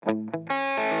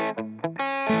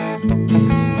It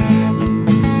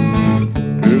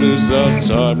is that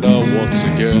time now once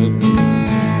again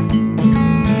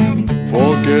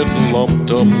for getting lumped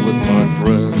up with my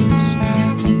friends.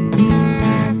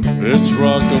 It's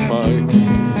Rocker Mike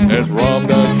and Rob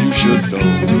that you should know,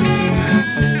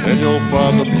 and you'll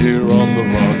find them here on The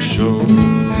Rock Show.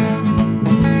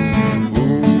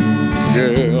 Ooh,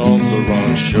 yeah, on The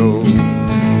Rock Show.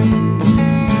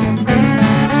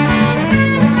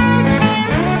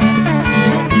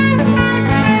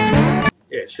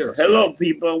 Hello,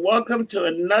 people. Welcome to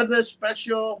another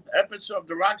special episode of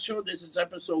The Rock Show. This is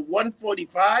episode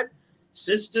 145,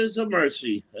 Sisters of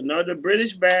Mercy, another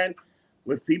British band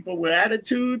with people with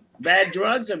attitude, bad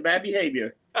drugs, and bad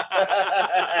behavior.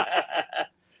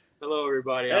 Hello,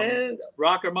 everybody. I'm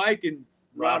Rocker Mike and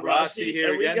Rob Rossi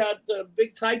here and again. We got the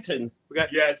big Titan. We got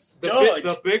George.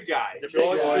 the big guy,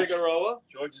 George Figueroa.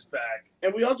 George is back.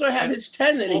 And we also have his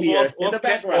tenant here in the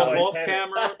background. Off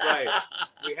camera, right.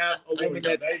 We have a woman Now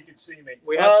that's... you can see me.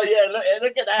 We have, Oh, yeah,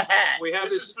 look at that hat. we have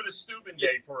This is for the Steuben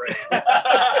parade.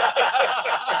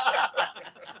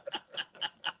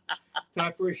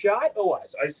 Time for a shot or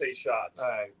what? I say shots. All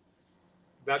right.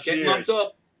 About getting Cheers. lumped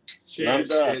up.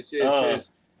 Lumped up.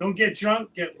 Cheers. Don't get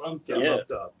drunk, get lumped up. Yeah.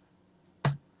 Lumped up.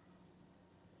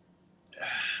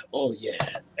 Oh, yeah.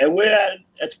 And we're at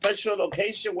a special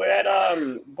location. We're at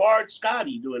Bar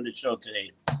Scotty doing the show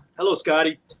today. Hello,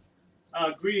 Scotty.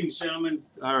 Greetings, gentlemen.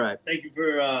 All right. Thank you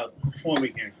for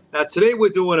performing here. Now, today we're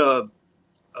doing a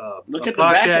Look a at the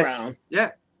podcast. background.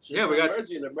 Yeah. Yeah, we got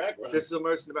Mercy in the background. Sisters of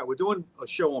Mercy in the back. We're doing a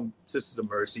show on Sisters of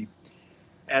Mercy.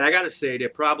 And I got to say, they're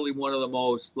probably one of the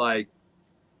most, like,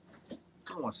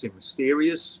 I don't want to say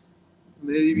mysterious,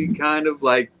 maybe kind of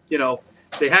like, you know,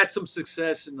 they had some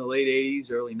success in the late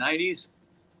 80s, early 90s,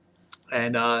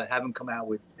 and haven't come out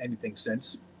with anything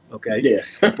since. Okay.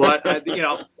 Yeah. But, you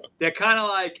know, they're kind of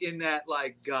like in that,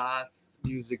 like, goth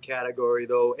music category,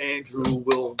 though. Andrew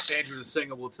the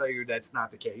singer will tell you that's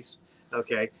not the case.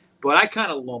 Okay. But I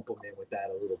kind of lump them in with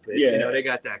that a little bit. Yeah. You know, they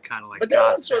got that kind of like. But they're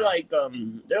goth also sound.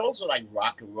 like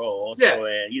rock and roll. Also,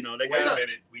 Yeah. You know, they Wait a got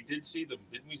minute. We did see them.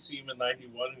 Didn't we see him in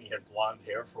 '91 and he had blonde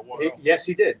hair for a while? Yes,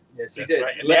 he did. Yes, he That's did.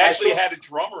 right. And they actually had a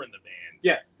drummer in the band.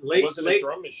 Yeah, It wasn't a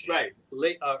drum machine. Right,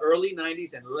 early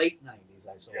 '90s and late '90s.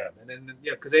 I saw Yeah. them, and then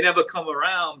because they never come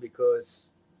around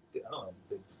because I don't know,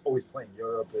 they're always playing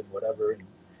Europe and whatever. And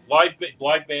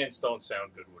Live bands don't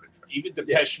sound good with a drum. Even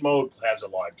Depeche Mode has a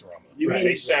live drummer. You mean-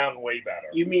 They sound way better.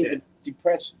 You mean Yeah. the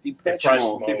depressed mode? Depressed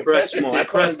mode. Depressed mode. I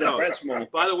call it Depressed mode. depressed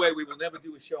mode. by the way, we will never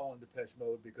do a show on Depeche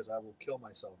Mode because I will kill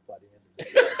myself by the end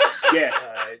of the show. Yeah.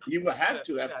 All right. You will have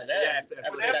to after that. Yeah, But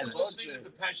After after that listening to torture.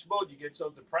 Depeche Mode, you get so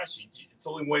depressed. It's the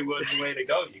only way to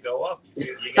go. You go up.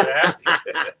 You get happy.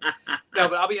 No,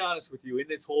 but I'll be honest with you. In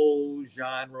this whole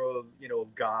genre of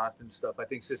goth and stuff, I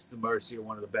think Sisters of Mercy are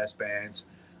one of the best bands.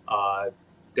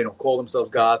 They don't call themselves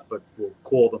goth, but will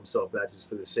call themselves that just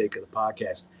for the sake of the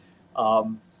podcast.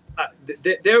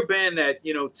 They're a band that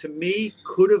to me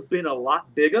could have been a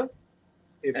lot bigger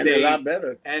if And they a lot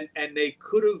better. and they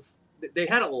could have. They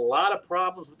had a lot of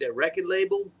problems with their record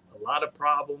label, a lot of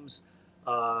problems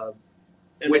And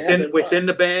they had a lot- within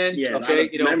the band. Yeah, okay,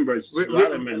 members. A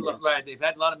lot of members. Right, they've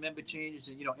had a lot of member changes,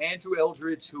 and Andrew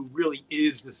Eldridge, who really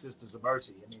is the Sisters of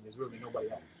Mercy. I mean, there's really nobody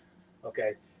else.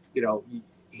 Okay,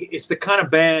 it's the kind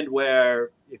of band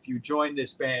where if you join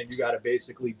this band, you got to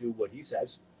basically do what he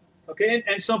says. Okay,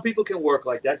 and some people can work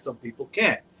like that, some people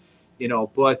can't.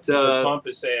 But He's a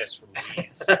pompous ass from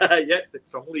Leeds. yeah,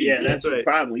 from Leeds. Yeah, that's the right.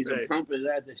 problem. He's Right. a pump his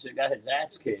ass. They should got his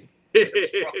ass kicked. right.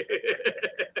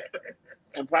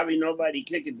 And probably nobody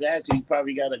kick his ass. He's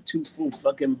probably got a 2-foot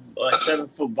fucking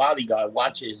 7-foot bodyguard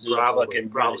watches his Probably, fucking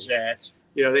probably. British ass.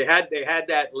 They had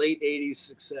that late '80s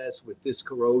success with This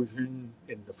Corrosion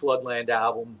in the Floodland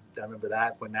album. I remember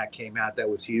that when that came out. That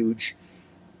was huge.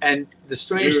 And the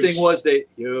strange Huge. thing was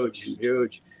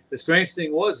huge. The strange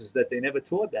thing is that they never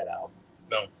toured that album.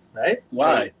 No. Right?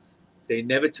 Why? They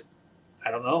never.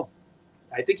 I don't know.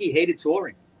 I think he hated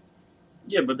touring.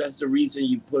 Yeah, but that's the reason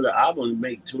you put an album to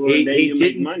make tour. He then you make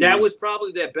didn't. money. That was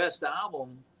probably their best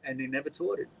album, and they never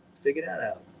toured it. Figure that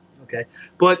out. Okay,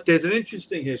 but there's an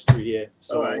interesting history here,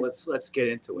 so All right. let's get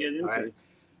into it. Get into all right? it.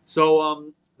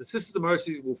 So the Sisters of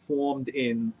Mercy were formed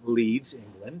in Leeds,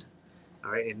 England,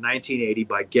 all right, in 1980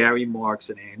 by Gary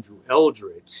Marks and Andrew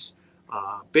Eldridge.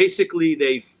 Basically,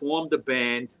 they formed a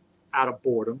band out of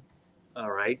boredom,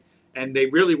 all right, and they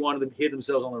really wanted to hear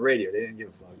themselves on the radio. They didn't give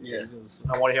a fuck. Yeah.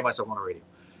 I want to hear myself on the radio.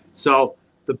 So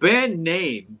the band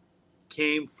name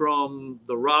came from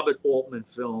the Robert Altman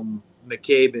film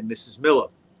McCabe and Mrs. Miller,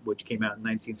 which came out in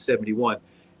 1971,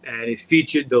 and it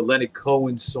featured the Leonard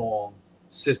Cohen song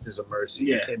 "Sisters of Mercy"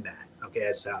 Yeah. in that. Okay,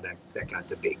 that's how that got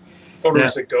to be. Thought it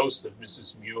was a ghost of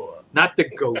Mrs. Muir. Not the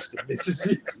ghost of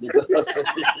Mrs.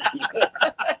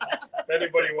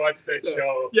 Anybody watch that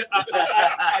show? Yeah,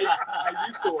 I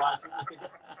used to watch it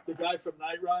with the guy from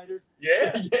Knight Rider.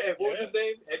 Yeah. Yeah, what was his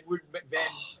name?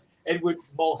 Edward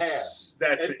Mulhare.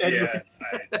 That's it. Edward-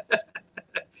 Yeah.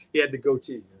 He had the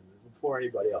goatee before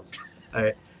anybody else. All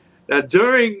right. Now,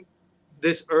 during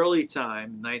this early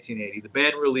time, 1980, the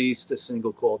band released a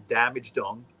single called Damage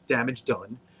Done,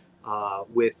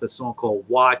 with a song called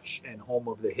Watch and Home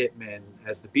of the Hitmen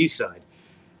as the B-side.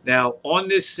 Now, on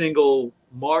this single,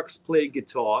 Marks played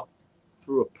guitar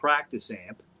through a practice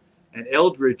amp, and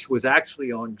Eldritch was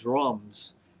actually on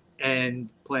drums and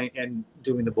playing and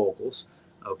doing the vocals.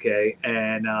 Okay,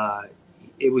 and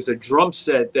it was a drum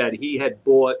set that he had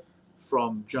bought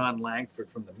from John Langford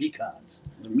from the Mekons.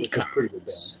 Which is a pretty good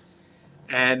band.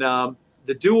 And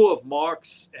the duo of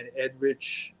Marks and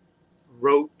Eldritch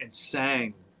wrote and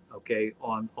sang, okay,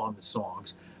 on the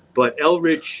songs, but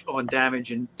Eldritch on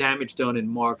Damage Done and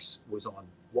Marks was on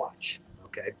Watch.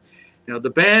 Okay, now the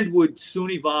band would soon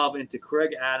evolve into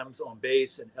Craig Adams on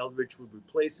bass, and Eldritch would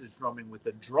replace his drumming with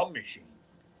a drum machine.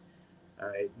 All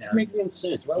right, now Makes no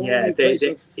sense. Why would yeah, we play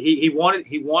some- he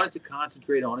wanted to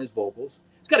concentrate on his vocals.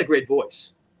 He's got a great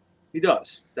voice. He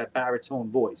does, that baritone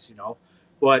voice, you know.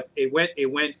 But it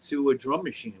went to a drum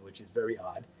machine, which is very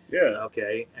odd. Yeah.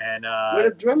 Okay, and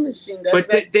With a drum machine, that's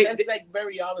but that's like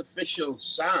very artificial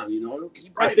sound, you know. You I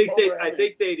probably think program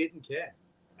it. they didn't care.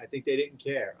 I think they didn't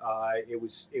care. It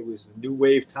was the new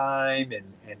wave time,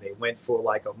 and they went for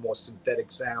like a more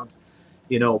synthetic sound,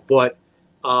 you know. But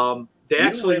they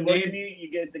actually named you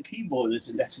get the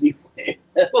keyboardist, and that's new wave.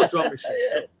 well drum machines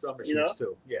Yeah. too. Drum machines You know?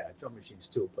 too. Yeah, drum machines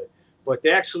too. But they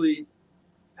actually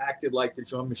acted like the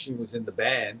drum machine was in the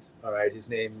band. All right,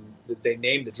 they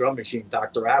named the drum machine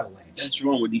Dr. Avalanche. That's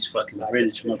wrong with these fucking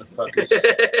British motherfuckers.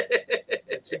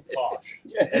 Too posh.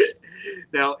 Yeah.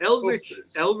 Now Eldritch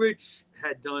Hoofers.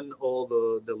 had done all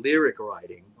the lyric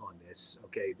writing on this.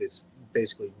 Okay, this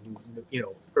basically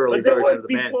early But they version were of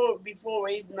the band.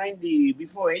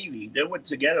 before 80, they were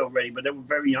together already, but they were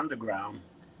very underground.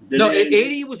 No, They didn't-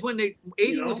 80 was when they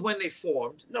know? was when they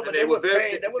formed. No, but and they were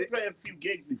very playing a few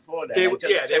gigs before that. They like were,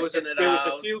 just yeah, there was testing it a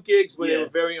out. few gigs where they Yeah. were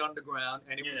very underground,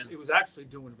 and it was actually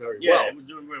doing very Yeah, well. it was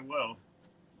doing very well.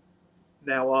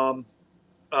 Now,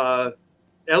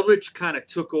 Eldritch kind of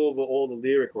took over all the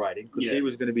lyric writing because Yeah. he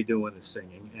was going to be doing the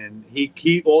singing, and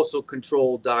he also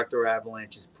controlled Dr.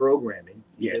 Avalanche's programming.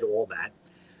 He Yeah. did all that,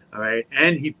 all right,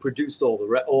 and he produced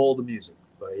all the music.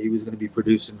 But he was going to be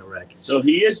producing the records. So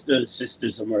he is the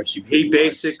Sisters of Mercy. He pretty much.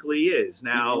 basically is.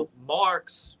 Now,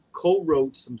 Marks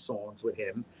co-wrote some songs with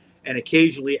him, and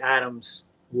occasionally Adams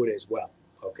would as well.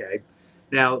 Okay.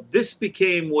 Now, this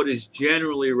became what is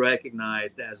generally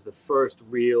recognized as the first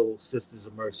real Sisters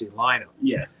of Mercy lineup.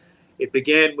 Yeah. It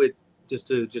began with, just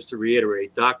to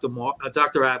reiterate,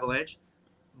 Dr. Avalanche,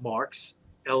 Marks,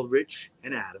 Eldritch,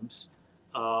 and Adams.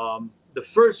 The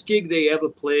first gig they ever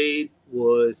played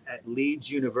was at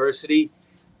Leeds University,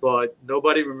 but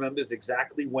nobody remembers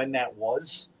exactly when that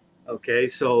was. Okay,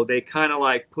 so they kind of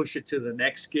like push it to the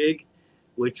next gig,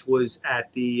 which was at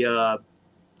the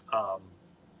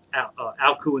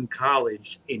Alcuin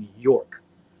College in York.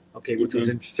 Okay, which was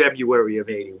in February of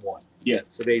 '81. Yeah.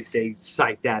 So they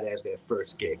cite that as their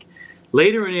first gig.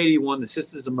 Later in '81, the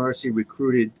Sisters of Mercy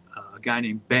recruited a guy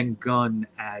named Ben Gunn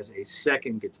as a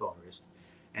second guitarist.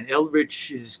 And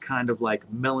Eldritch is kind of like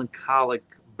melancholic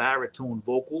baritone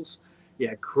vocals.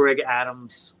 Yeah, Craig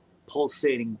Adams'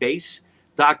 pulsating bass,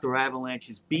 Dr.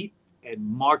 Avalanche's beat, and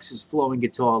Marks's flowing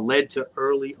guitar led to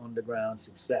early underground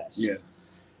success. Yeah.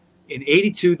 In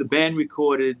 '82, the band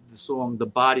recorded the song "The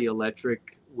Body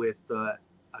Electric" with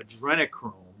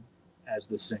Adrenochrome as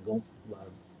the single.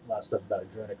 A lot of stuff about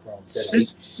Adrenochrome today.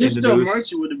 Sister of news.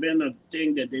 Mercy would have been a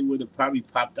thing that they would have probably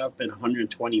popped up in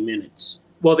 120 minutes.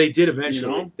 Well, they did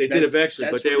eventually. You know, they did that's- eventually,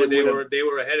 that's but they what they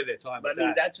were ahead of their time. But with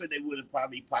that. that's when they would have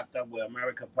probably popped up, where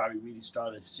America probably really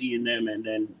started seeing them, and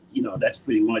then that's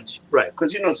pretty much Right.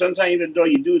 because sometimes even though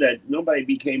you do that, nobody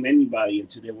became anybody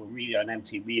until they were really on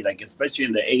MTV, like especially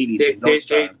in the 80s. and those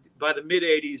times. By the mid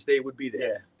 '80s, they would be there.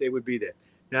 Yeah. They would be there.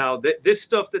 Now, this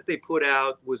stuff that they put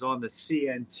out was on the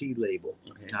CNT label.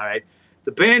 Okay. All right.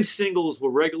 The band's singles were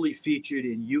regularly featured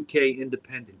in UK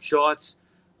independent charts.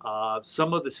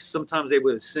 Sometimes they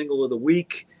were the single of the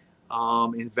week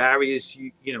in various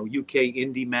UK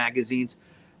indie magazines.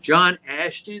 John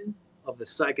Ashton of the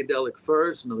Psychedelic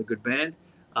Furs, another good band,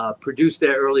 produced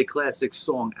their early classic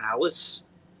song "Alice."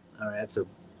 All right,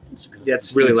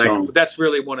 that's really song. that's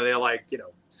really one of their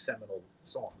seminal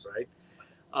songs, right?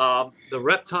 The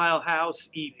Reptile House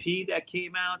EP that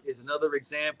came out is another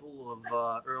example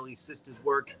of early Sisters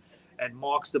work and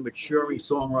marks the maturing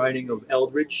songwriting of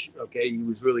Eldridge. Okay, he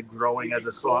was really growing as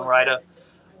a songwriter.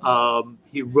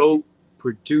 He wrote,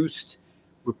 produced,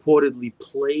 reportedly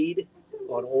played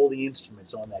on all the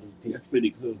instruments on that EP. That's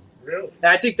pretty cool. Really?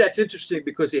 And I think that's interesting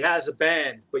because he has a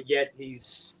band, but yet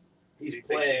he's He thinks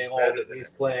playing he's all better the, than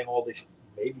he's playing all the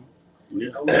maybe. Yeah.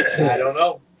 I don't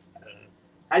know.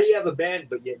 How do you have a band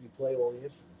but yet you play all the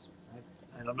instruments?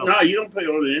 I don't know. No, you don't play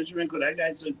all the instrument because that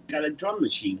guy's got a drum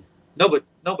machine. No, but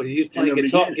he was playing the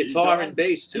guitar beginning, and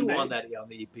bass too and on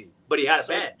the EP. But he had a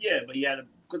So, band. yeah, but he had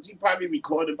because he probably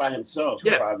recorded by himself.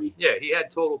 Yeah. Probably. Yeah, he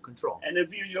had total control. And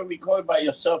if you're recording by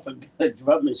yourself and got a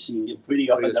drum machine, you're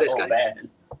pretty up Who in is the this whole guy? band.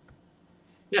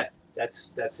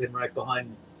 That's him right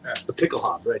behind the pickle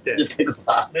hob right there.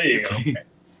 There you go.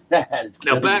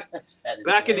 Now, back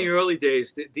in the early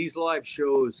days, these live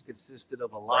shows consisted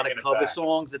of a lot Bringing of it cover back.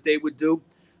 songs that they would do.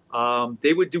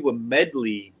 They would do a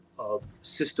medley of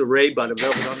Sister Ray by the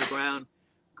Velvet Underground,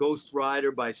 Ghost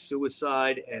Rider by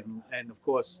Suicide, and of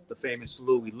course the famous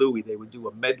Louie Louie. They would do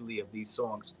a medley of these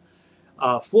songs.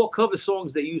 4 cover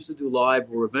songs they used to do live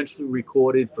were eventually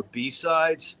recorded for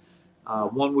B-sides.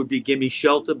 One would be Gimme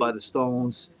Shelter by the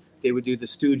Stones. They would do the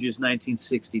Stooges'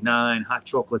 1969, Hot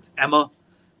Chocolate's Emma,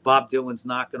 Bob Dylan's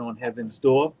Knocking on Heaven's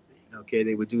Door. Okay,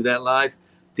 they would do that live.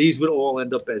 These would all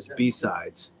end up as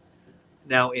B-sides.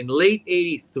 Now, in late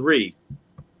 83,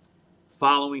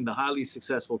 following the highly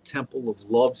successful Temple of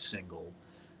Love single,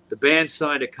 the band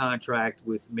signed a contract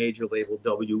with major label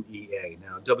WEA.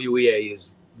 Now, WEA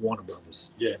is Warner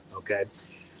Brothers. Yeah. Okay.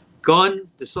 Gunn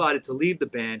decided to leave the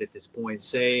band at this point,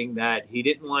 saying that he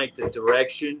didn't like the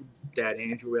direction that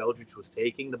Andrew Eldridge was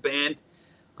taking the band.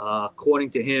 According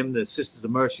to him, the Sisters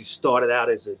of Mercy started out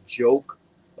as a joke.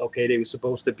 Okay, they were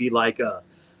supposed to be like a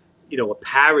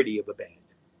parody of a band,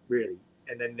 really,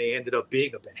 and then they ended up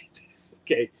being a band.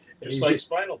 Okay, Just like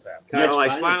Spinal Tap. kind of Yeah,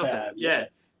 like Spinal Spinal Tap, Tap. Yeah.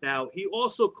 Now he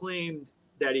also claimed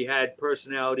that he had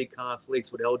personality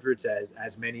conflicts with Eldridge,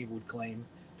 as many would claim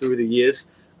through the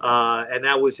years. And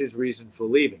that was his reason for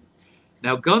leaving.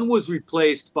 Now, Gunn was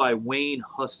replaced by Wayne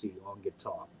Hussey on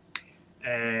guitar.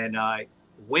 And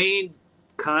Wayne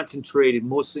concentrated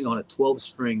mostly on a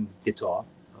 12-string guitar,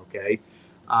 okay?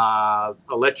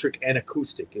 Electric and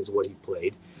acoustic is what he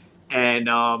played.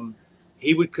 And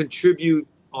he would contribute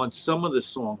on some of the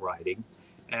songwriting.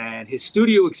 And his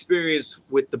studio experience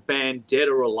with the band Dead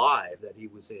or Alive that he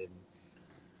was in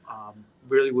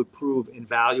really would prove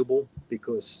invaluable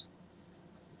because...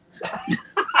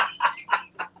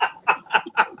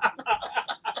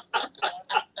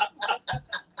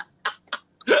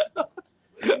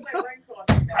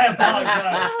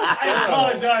 I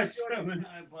apologize. Sherman.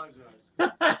 I apologize.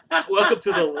 Welcome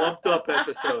to the Lumped Up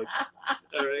episode.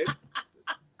 All right,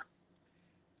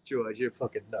 George, you're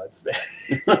fucking nuts, man.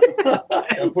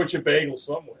 Gotta put your bagel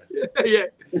somewhere. Yeah,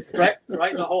 right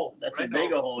in the hole. That's right a in the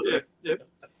bigger hole. hole.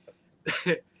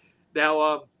 Yeah.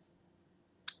 Now,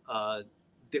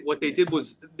 what they did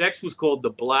was next was called the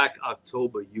Black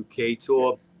October UK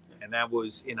tour, and that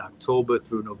was in October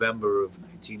through November of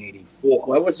 1984.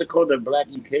 What was it called? The Black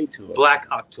UK tour? Black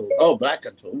October. Oh, Black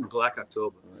October. Black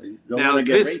October. You don't want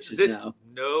to get racist now.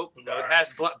 No, it has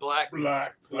black. Black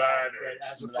platters.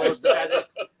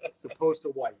 As opposed to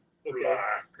white.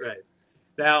 Black. Right.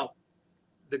 Now,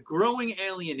 the growing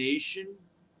alienation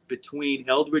between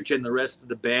Eldridge and the rest of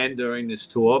the band during this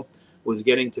tour was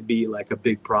getting to be like a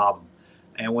big problem.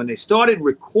 And when they started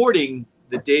recording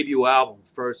the debut album,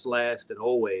 First, Last, and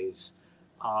Always,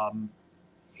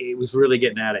 it was really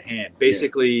getting out of hand.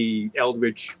 Basically,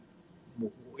 Eldridge,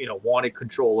 wanted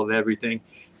control of everything.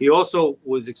 He also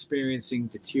was experiencing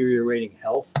deteriorating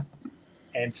health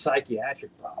and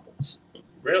psychiatric problems.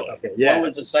 Really? Okay, yeah. What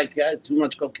was the psychiatrist? Too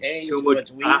much cocaine? Too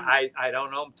much weed? I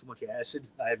don't know. Too much acid?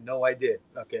 I have no idea.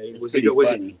 Okay. It's Was pretty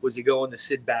funny. he going the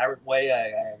Sid Barrett way?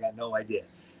 I got no idea.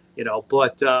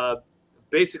 But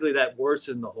basically that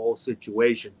worsened the whole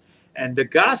situation. And the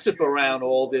gossip around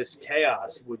all this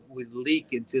chaos would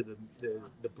leak into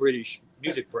the British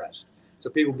music press. So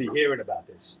people would be hearing about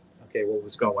this. Okay, what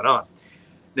was going on.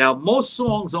 Now, most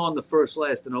songs on the First,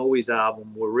 Last, and Always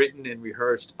album were written and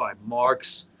rehearsed by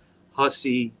Marks,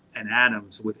 Hussey, and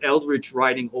Adams, with Eldridge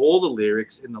writing all the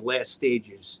lyrics in the last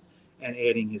stages and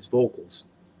adding his vocals.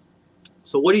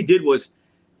 So what he did was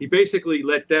he basically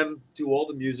let them do all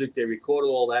the music, they recorded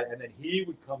all that, and then he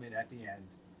would come in at the end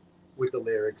with the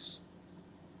lyrics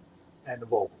and the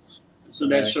vocals. So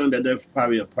that's showing that there's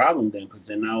probably a problem then, because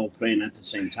they're now playing at the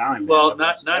same time. Well,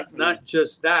 not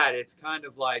just that. It's kind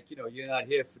of like, you're not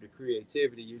here for the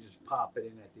creativity. You just pop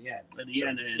it in at the end. At the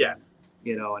end, Yeah.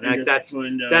 You know, and And that's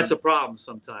when, a problem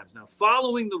sometimes. Now,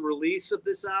 following the release of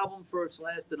this album, First,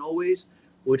 Last, and Always,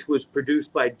 which was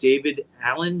produced by David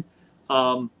Allen,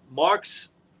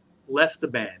 Marks left the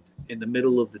band in the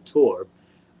middle of the tour.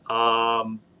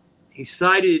 He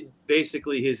cited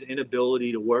basically his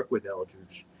inability to work with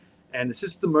Eldridge. And the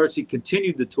Sisters of Mercy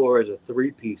continued the tour as a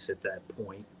three-piece at that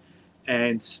point.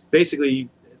 And basically,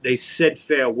 they said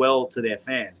farewell to their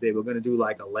fans. They were going to do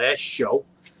like a last show,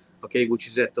 okay, which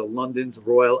is at the London's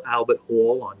Royal Albert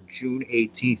Hall on June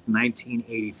 18th,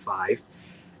 1985.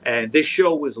 And this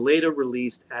show was later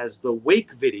released as the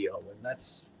Wake video. And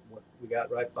that's what we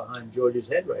got right behind George's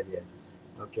head right here.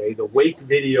 Okay, the Wake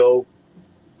video.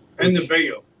 And the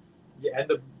bagel. Yeah,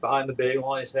 and behind the bagel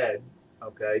on his head.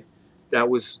 Okay. That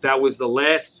was the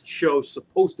last show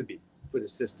supposed to be for the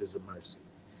Sisters of Mercy.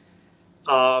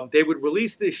 They would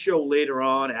release this show later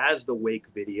on as the Wake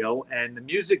video, and the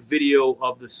music video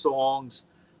of the songs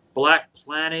Black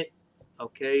Planet,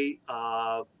 okay,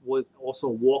 would also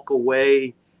Walk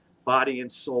Away, Body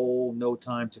and Soul, No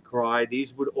Time to Cry.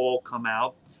 These would all come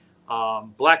out.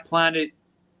 Black Planet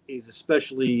is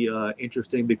especially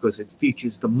interesting because it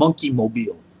features the Monkey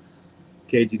Mobile.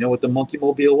 Okay, do you know what the Monkey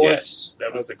Mobile was? Yes,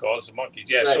 that was the cause of monkeys.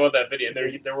 Yeah, Right. I saw that video.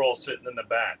 They're all sitting in the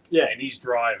back. Yeah. And he's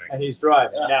driving. And he's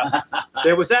driving. Now,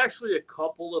 there was actually a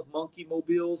couple of Monkey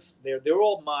Mobiles. They're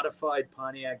all modified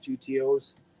Pontiac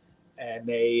GTOs, and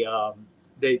they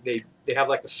have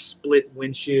like a split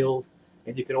windshield,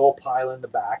 and you can all pile in the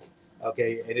back.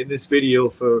 Okay, and in this video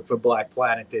for Black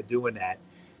Planet, they're doing that,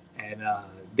 and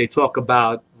they talk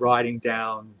about riding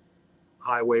down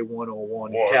Highway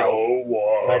 101 in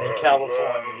California. Right in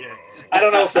California, yeah. I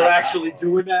don't know if they're actually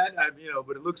doing that,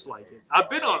 but it looks like it. I've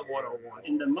been on 101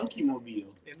 in the Monkey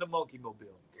Mobile. in the Monkey Mobile.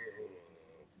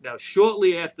 Now,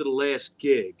 shortly after the last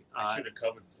gig, I should have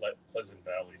covered Pleasant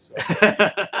Valley. So.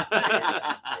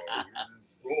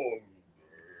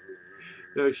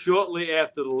 Shortly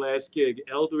after the last gig,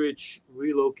 Eldridge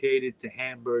relocated to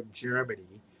Hamburg, Germany,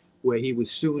 where he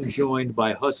was soon joined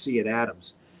by Hussey and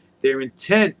Adams. Their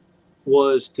intent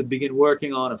was to begin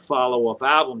working on a follow-up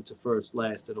album to First,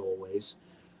 Last, and Always.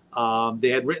 They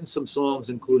had written some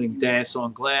songs, including Dance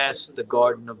on Glass, The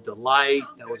Garden of Delight.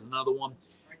 That was another one.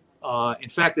 In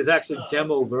fact, there's actually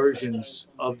demo versions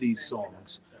of these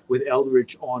songs with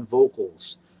Eldridge on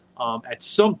vocals. At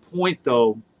some point,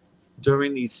 though,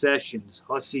 during these sessions,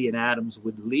 Hussey and Adams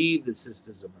would leave the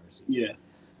Sisters of Mercy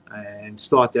and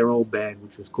start their own band,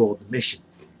 which was called The Mission.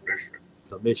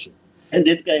 The Mission. And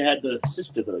this guy had the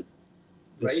sisterhood.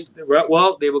 Right.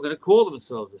 Well, they were going to call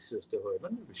themselves the Sisterhood.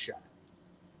 Let me have a shot.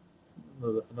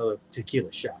 Another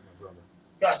tequila shot, my brother.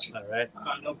 Gotcha. All right.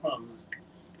 No problem.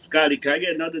 Scotty, can I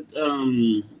get another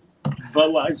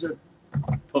Budweiser?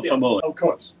 Por favor. Of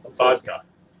course. Vodka.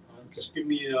 Just give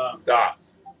me Da.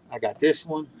 I got this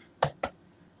one.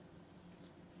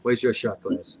 Where's your shot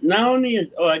glass? Not only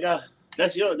is I got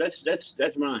that's yours.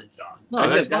 That's mine. No, I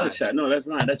that's just got mine. a shot. No, that's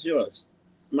mine. That's yours.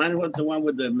 Mine was the one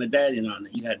with the medallion on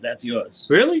it. That's yours.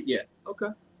 Really? Yeah.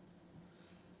 Okay.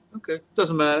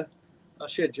 Doesn't matter. I'll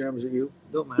share germs with you.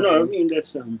 Don't matter. No, I mean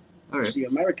that's All right. the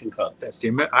American cup. That's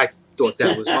I thought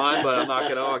that was mine, but I'm not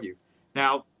going to argue.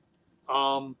 Now,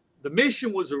 the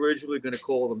Mission was originally going to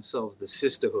call themselves the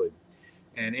Sisterhood,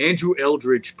 and Andrew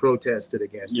Eldridge protested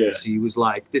against this. He was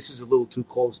like, "This is a little too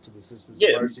close to the Sisters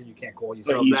of Mercy. You can't call But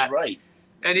yourself he's that." right.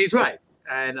 And he's right.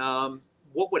 And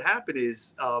what would happen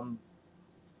is,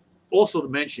 also to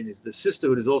mention, is the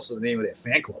Sisterhood is also the name of their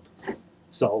fan club.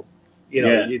 So, you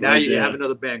have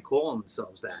another band calling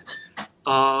themselves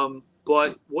that.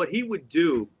 But what he would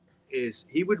do is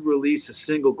he would release a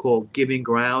single called "Giving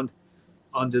Ground"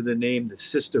 under the name The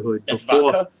Sisterhood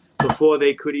before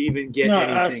they could even get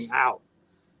anything out.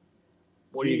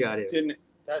 What do you got here?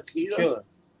 That's Tequila? tequila.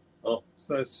 Oh.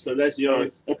 So that's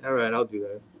yours. All right, I'll do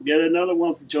that. Get another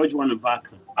one for George. Wanted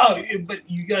vodka. But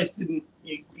you guys didn't.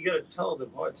 You got to tell the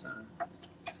bartender.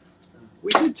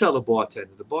 We did tell the bartender.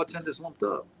 The bartender's lumped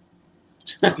up.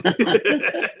 Fuck you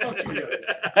guys.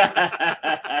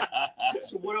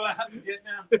 So what do I have to get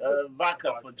now?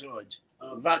 Vodka for George.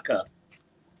 Vodka.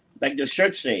 Like the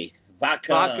shirt say.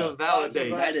 Vodka. Vodka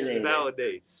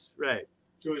validates. Right.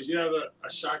 George, you have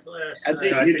a shot glass. I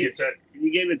think I think it's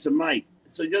you gave it to Mike.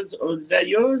 So is that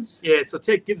yours? Yeah, so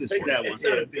give this Take one. that one. It's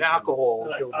not a big The alcohol.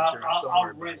 Like, killed the germs. Don't I'll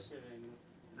worry about rinse it.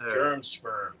 All right. germ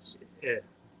sperms.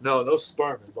 No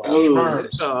sperm involved. Oh.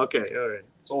 Sperms. Oh, okay. All right.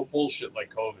 It's all bullshit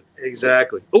like COVID.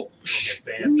 Exactly. Oh, We'll get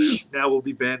banned now. now we'll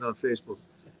be banned on Facebook.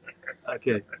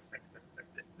 Okay.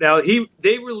 Now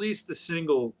they released the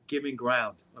single "Giving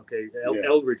Ground." Okay,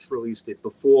 Eldridge released it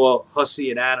before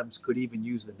Hussey and Adams could even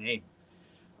use the name.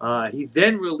 He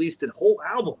then released a whole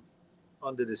album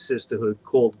under the sisterhood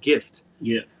called Gift.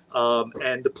 Yeah.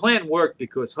 And the plan worked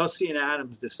because Hussey and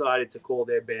Adams decided to call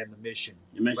their band The Mission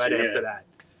right after that.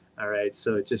 All right,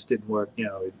 so it just didn't work. You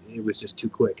know, it was just too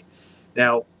quick.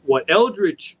 Now, what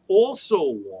Eldritch also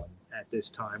won at this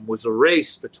time was a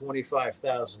race for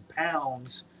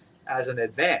 £25,000 as an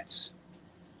advance.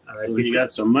 All right, So you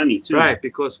got some money too. right,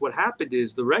 because what happened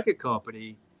is the record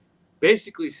company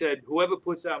basically said whoever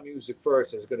puts out music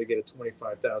first is going to get a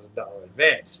 $25,000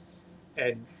 advance,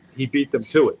 and he beat them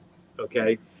to it.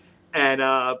 Okay, and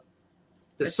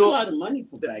That's a lot of money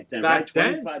for back then, right? Back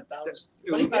then,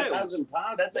 25,000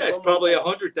 pounds. That's like it's almost probably like-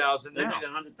 100,000 That's now. like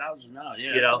 100,000 now. Yeah,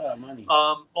 You that's know, a lot of money.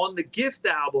 On the Gift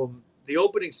album, the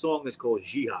opening song is called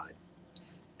Jihad,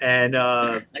 and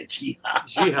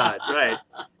Jihad, right?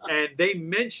 And they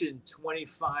mentioned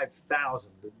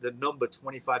 25,000, the number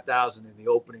 25,000 in the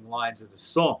opening lines of the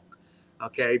song.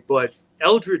 Okay, but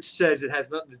Eldritch says it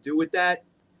has nothing to do with that.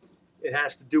 It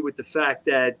has to do with the fact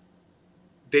that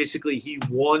basically he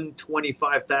won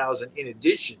 25,000 in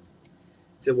addition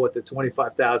to what the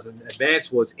 25,000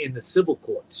 advance was in the civil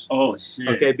courts. Oh, shit.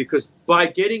 Okay, because by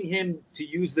getting him to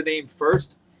use the name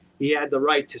first, he had the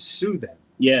right to sue them,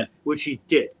 Yeah. which he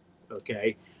did.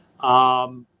 Okay,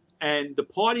 and the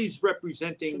parties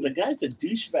representing So the guy's a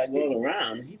douchebag all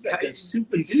around. He's like a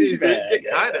super he's douchebag. kinda,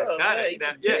 Oh, kinda. man, he's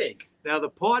a Yeah. dick. now the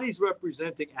parties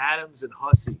representing Adams and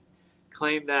Hussey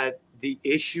claim that the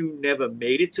issue never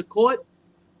made it to court.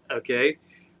 Okay,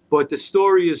 but the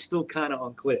story is still kind of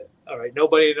unclear. All right,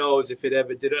 nobody knows if it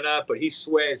ever did or not, but he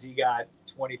swears he got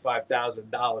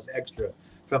 $25,000 extra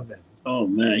from them. Oh,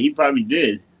 man, he probably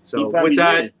did. So He probably with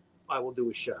that, did. I will do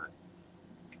a shot.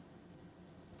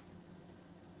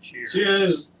 Cheers.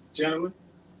 Cheers, gentlemen.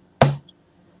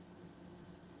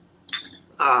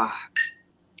 Ah,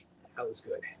 that was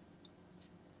good.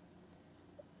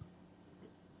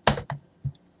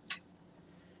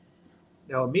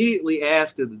 Now, immediately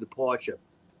after the departure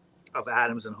of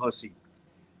Adams and Hussey,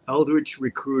 Eldritch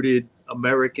recruited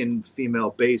American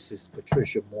female bassist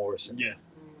Patricia Morrison. Yeah.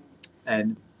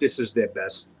 And this is their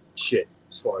best shit,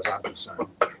 as far as I'm concerned.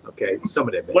 Okay, some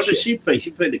of their best What shit. did she play?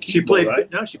 She played the She keyboard, played,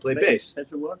 right? no, she played bass.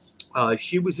 That's what it was?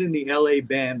 She was in the LA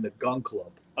band, the Gun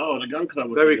Club. Oh, the Gun Club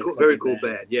was Very a good cool, very fucking cool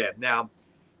band. Yeah. Now,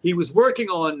 he was working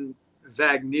on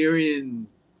Wagnerian,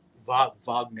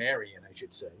 I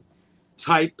should say,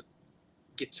 type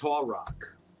guitar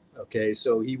rock. Okay,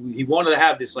 so he wanted to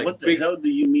have this like What the big hell do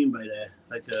you mean by that?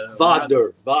 Like a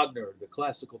Wagner, the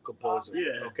classical composer.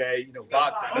 Yeah. Okay, you know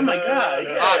Wagner. Oh my God!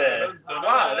 Yeah. Wagner.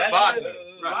 Wow, that's Wagner.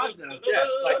 right. Right. Yeah,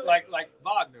 like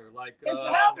Wagner, like It's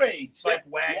Hellraiser. It's like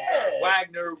Wagner. Yeah.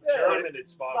 Wagner, Yeah. German,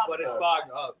 it's Wagner. but it's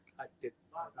Wagner. Oh, I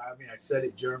said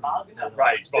it German.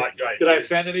 Right, it's Wagner. Right. Did I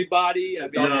offend anybody? I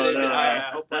mean, No. I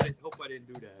hope I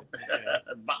didn't do that. Yeah.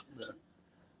 Wagner.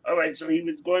 All right, so he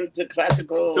was going to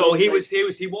classical. So he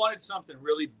wanted something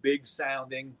really big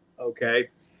sounding, okay,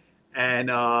 and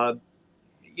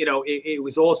you know it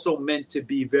was also meant to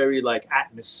be very like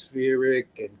atmospheric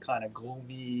and kind of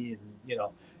gloomy and you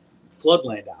know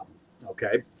Floodland album,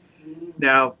 okay.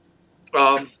 Now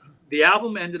the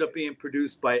album ended up being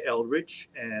produced by Eldritch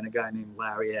and a guy named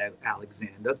Larry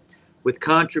Alexander, with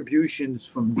contributions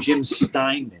from Jim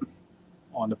Steinman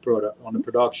on the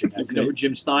production. You know who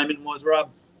Jim Steinman was, Rob?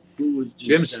 Who was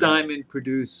Jim Steinman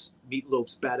produced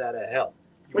Meatloaf's "Bat Out of Hell."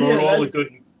 He wrote all the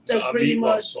good that's pretty Meatloaf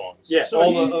much- songs. Yeah, So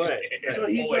all he- the all right. Yeah. So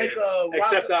he's All like hits. a rock,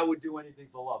 Except I would do anything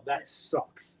for love. That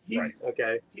sucks. he's,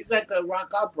 Okay. he's like a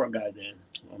rock opera guy then.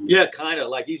 Yeah, kind of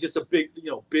like he's just a big,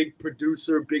 you know, big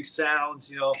producer, big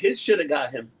sounds, you know. Kids should have got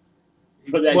him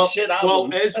for that well, shit well,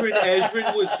 album.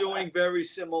 Ezrin was doing very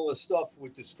similar stuff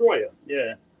with Destroyer.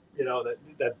 Yeah. You know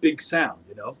that big sound.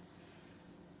 You know.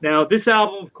 Now this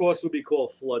album, of course, would be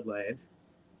called Floodland,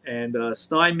 and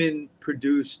Steinman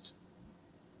produced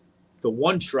the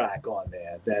one track on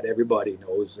there that everybody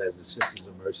knows as the Sisters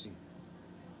of Mercy,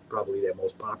 probably their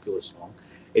most popular song,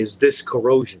 is This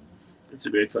Corrosion. It's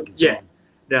a great fucking song. Yeah.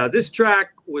 Now, this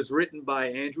track was written by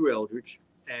Andrew Eldritch,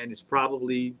 and it's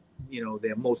probably, you know,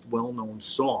 their most well-known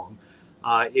song.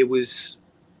 It was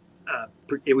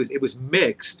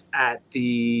mixed at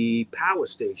the Power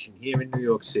Station here in New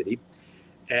York City,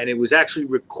 and it was actually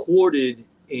recorded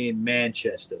in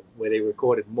Manchester, where they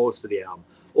recorded most of the album.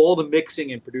 All the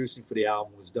mixing and producing for the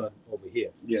album was done over here.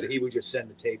 Yeah. So he would just send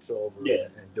the tapes over Yeah.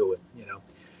 and do it, you know.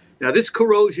 Now, this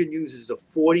Corrosion uses a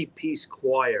 40-piece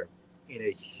choir in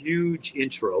a huge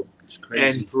intro It's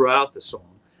crazy. and throughout the song.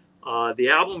 The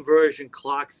album version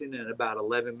clocks in at about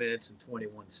 11 minutes and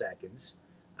 21 seconds,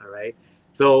 all right?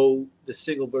 Though the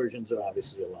single versions are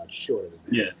obviously a lot shorter than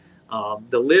that. Yeah.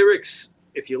 The lyrics,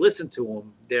 if you listen to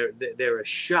them, they're a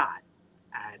shot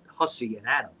at Hussey and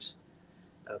Adams,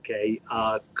 okay,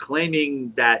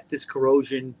 claiming that this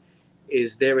corrosion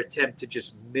is their attempt to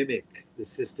just mimic the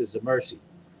Sisters of Mercy.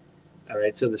 All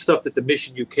right, so the stuff that the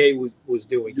Mission UK was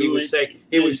doing, he was saying,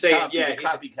 he's like,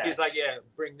 yeah,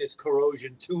 bring this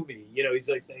corrosion to me. You know, he's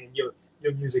like saying, your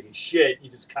music is shit. You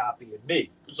just copying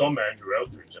me. Because I'm Andrew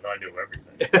Eldridge and I knew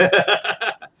everything.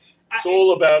 It's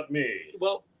all about me.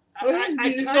 Well,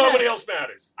 Nobody else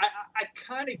matters. I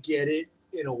kind of get it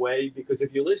in a way, because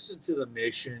if you listen to the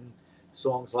Mission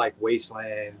songs like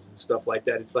Wastelands and stuff like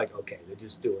that, it's like, okay, they're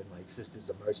just doing like Sisters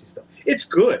of Mercy stuff. It's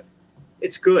good,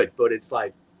 but it's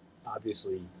like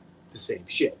obviously the same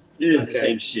shit. It is the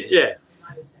same shit. Yeah,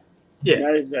 yeah,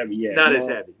 Not as heavy. Yeah, not as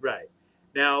heavy, right?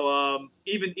 Now,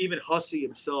 even Hussey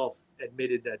himself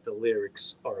admitted that the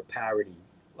lyrics are a parody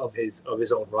of his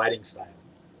own writing style.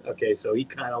 Okay, so he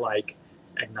kind of like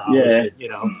acknowledged it, you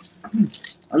know.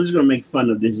 I'm just gonna make fun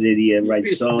of this idiot write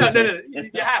songs. No, you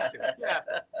have to. You have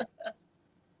to.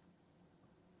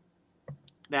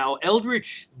 Now,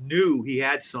 Eldridge knew he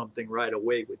had something right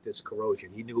away with this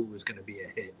corrosion. He knew it was going to be a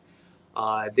hit.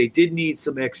 They did need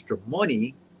some extra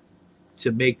money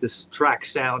to make this track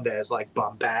sound as like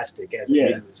bombastic as it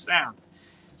needed to sound.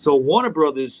 So Warner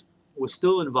Brothers was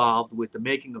still involved with the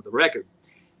making of the record.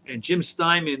 And Jim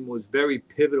Steinman was very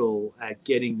pivotal at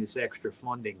getting this extra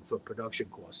funding for production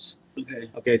costs.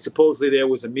 Okay. Supposedly there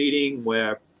was a meeting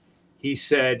where he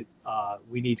said,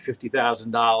 we need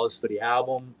 $50,000 for the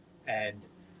album. And,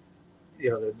 you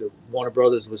know, the Warner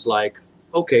Brothers was like,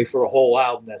 okay, for a whole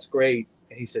album, that's great.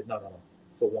 And he said, no,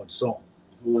 for one song.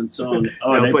 One song.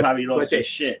 Oh, No, they but- probably lost but their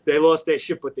shit. They lost their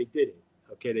shit, but they did it.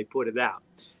 Okay, they put it out.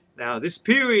 Now, this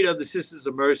period of the Sisters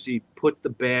of Mercy put the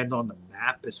band on the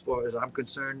map, as far as I'm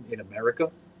concerned, in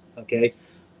America. Okay,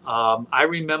 I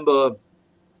remember.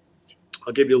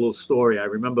 I'll give you a little story. I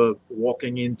remember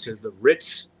walking into the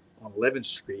Ritz on 11th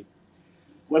Street,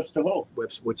 Webster Hall.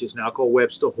 which is now called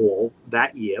Webster Hall,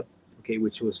 that year. Okay,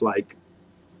 which was like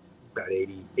about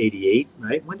 88,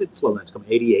 right? When did Flowlands come?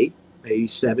 88,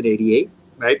 87, 88,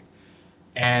 right?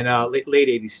 And late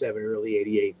 87, early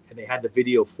 88, and they had the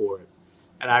video for it.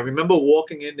 And I remember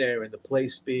walking in there and the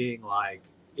place being like,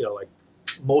 you know, like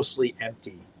mostly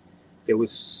empty. There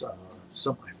was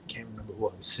I can't remember who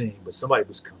I was seeing, but somebody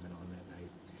was coming on that night.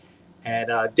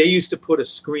 And they used to put a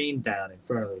screen down in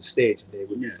front of the stage, and they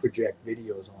would project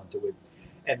videos onto it,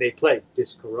 and they played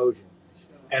this corrosion.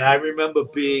 And I remember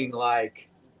being like,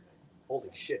 holy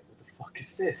shit, what the fuck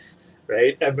is this?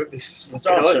 Right? I remember this is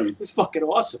fucking awesome. It was fucking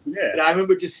awesome. Yeah. And I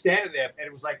remember just standing there, and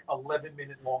it was like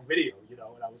 11-minute long video, you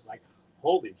know, and I was like,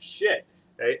 holy shit,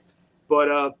 right? But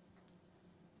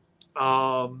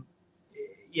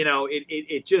you know,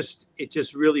 it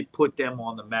just really put them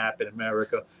on the map in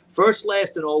America. First,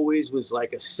 Last, and Always was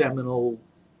like a seminal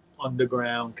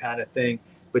underground kind of thing,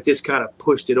 but this kind of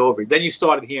pushed it over. Then you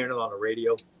started hearing it on the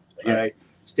radio, right?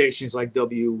 Stations like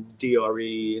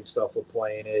WDRE and stuff were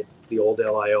playing it. The old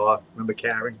LIR, remember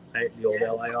Karen, right? The old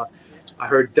LIR. I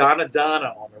heard Donna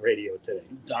on the radio today.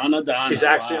 Donna. She's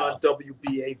actually on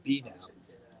WBAB now.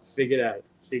 Figured out.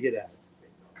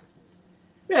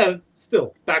 Yeah,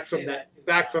 still back from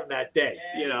that day,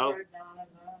 you know.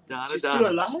 Donna. She's still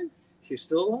alive? She's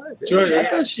still alive. Yeah. Sure, I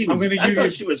thought she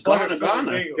was Donna.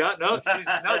 Donna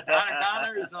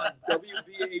is on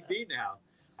WBAB now.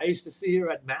 I used to see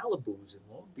her at Malibu's in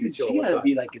Long Dude, Beach. she all the gotta time.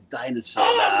 be like a dinosaur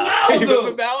Oh, now. You Malibu!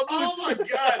 remember Malibu's? Oh my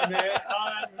God, man!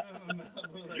 I remember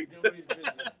Malibu like nobody's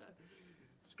business.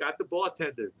 Scott the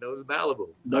bartender knows Malibu.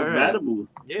 Those All right. Malibu.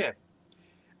 Yeah.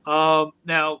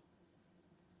 Now,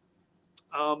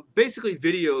 basically,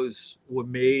 videos were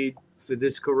made for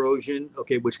this corrosion,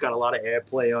 okay, which got a lot of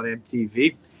airplay on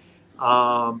MTV.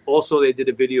 Also, they did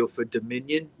a video for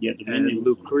Dominion, Yeah, Dominion. and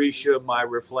Lucretia, My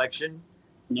Reflection.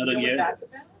 Another You know what year. that's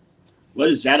about? What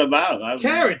is that about?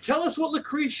 Karen, tell us what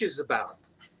Lucretia's about.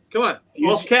 Come on,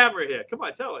 Use- off camera here. Come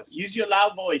on, tell us. Use your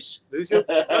loud voice. You can come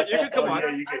Oh, on. yeah, you can I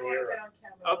wanna hear get it. on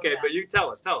camera. Okay, but you tell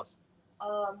us.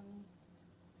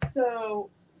 So,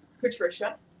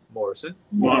 Patricia Morrison.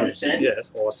 Morrison. Yes,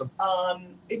 awesome.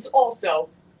 It's also,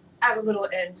 at a little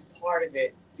end part of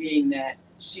it, being that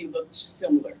she looked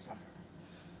similar to her.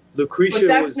 Lucretia But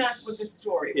that's was. not what the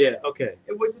story Yeah. was. Okay.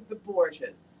 It was the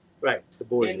Borgias Right. It's the in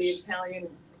the Borgias. Italian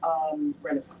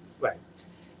Renaissance. Right.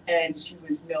 And she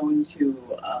was known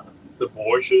to The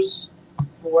Borgias?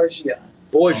 Borgia.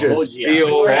 Borgias. Borgia.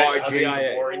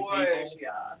 B-O-R-G-I-A. Boring people.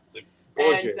 Borgia.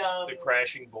 Borgias. And, The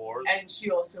crashing boars. and she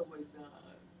also was,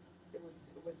 it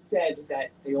was said that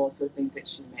they also think that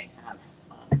she may have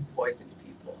poisoned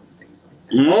people and things like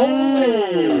that.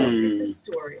 But it's a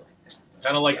story like that.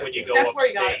 Kind of like when you go That's where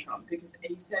he got it upstate. from, because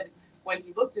he said when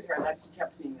he looked at her, he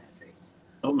kept seeing that face.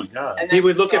 Oh my God. And He then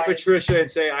would look at started- Patricia and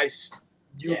say,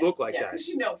 you Yeah, look like yeah, that. because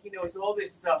he knows all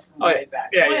this stuff from Oh, way back.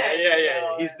 Yeah, when, yeah, yeah, you yeah.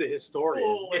 know, He's the and historian.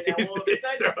 school, and then He's all of the a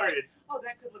sudden it's like, historian. oh,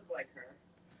 that could look like her.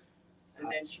 And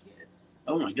then she is.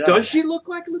 Oh my God. Does she look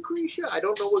like Lucretia? I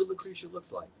don't know what Lucretia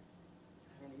looks like.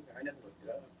 I don't either. I never looked it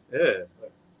up. Yeah.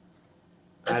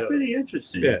 I That's don't pretty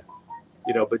interesting. Yeah.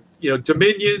 But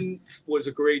Dominion was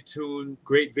a great tune,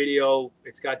 great video.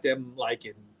 It's got them like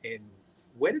in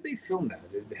where did they film that?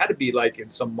 It had to be like in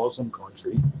some Muslim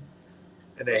country,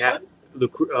 and they Which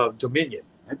had Dominion.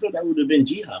 I thought that would have been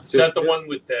Jihad. Is that the one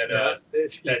with that Yeah.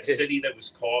 that city that was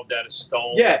carved out of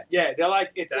stone? Yeah, they're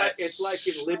like it's That's- like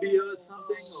in Libya or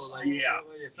something, or like Yeah.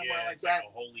 somewhere like It's that. like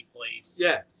a holy place.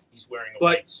 Yeah, He's wearing a But-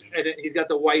 white suit. and then he's got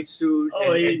the white suit,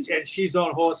 Oh, and she's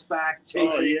on horseback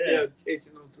chasing, yeah.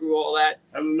 chasing them through all that.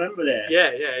 I remember that. Yeah.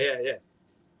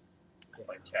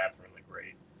 Like Catherine the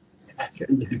Great.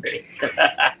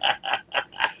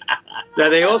 Now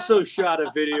they also shot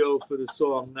a video for the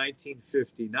song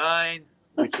 1959,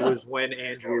 which was when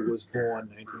Andrew was born,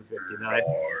 1959.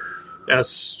 Now,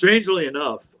 strangely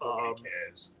enough, Nobody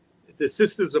cares. the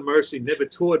Sisters of Mercy never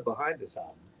toured behind this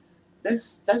album.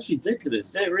 That's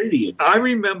ridiculous. They're idiots. I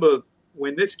remember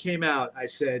when this came out, I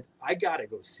said, I gotta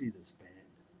go see this band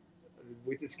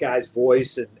with this guy's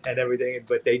voice and everything,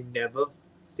 but they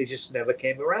just never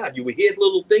came around. You would hear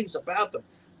little things about them.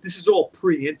 This is all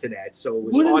pre-internet, so it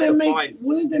was hard to find.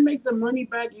 Wouldn't they make the money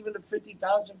back, even the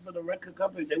 $50,000 for the record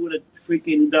company? They would have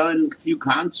freaking done a few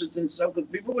concerts and stuff, because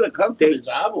people would have come for this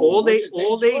album. all they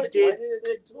toured? did- Why did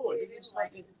they tour? They They didn't just like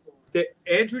fucking- it at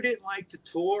all. Andrew didn't like to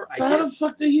tour. I So how the guess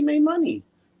fuck did he make money?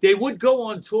 they would go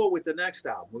on tour with the next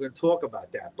album. We're going to talk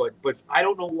about that, but I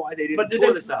don't know why they didn't But tour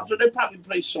they, this album. so they probably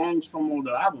play songs from all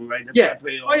the album, right? They Yeah.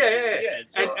 probably play Oh, yeah.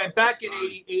 so And back in that's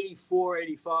fine. 84,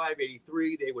 85,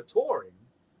 83, they were touring.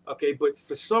 Okay, but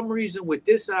for some reason with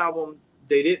this album,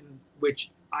 they didn't,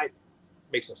 which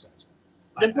makes no sense.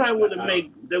 They probably would I have don't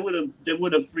made. They would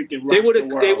have freaking. They rocked would the have.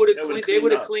 world. They would have. would've They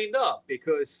would have up. cleaned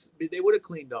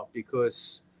up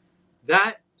because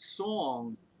that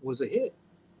song was a hit.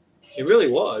 It really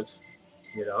was.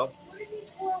 What did he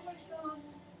tour with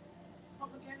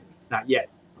Public Enemy? Not yet.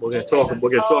 We're gonna talk. We're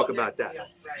gonna talk about that.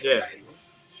 Yes, right, Yeah. right.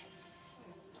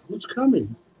 Who's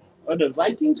coming? Are the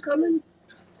Vikings coming?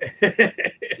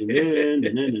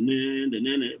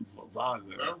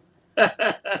 Wagner.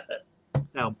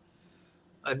 Now,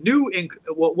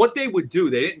 what they would do,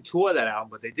 they didn't tour that album,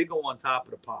 but they did go on Top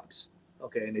of the Pops.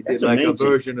 Okay, and they did That's like amazing. a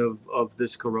version of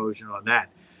This Corrosion on that.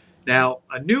 Now,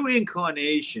 a new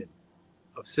incarnation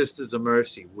of Sisters of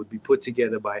Mercy would be put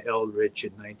together by Eldritch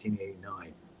in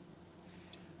 1989.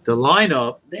 The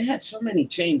lineup, They had so many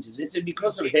changes. Is it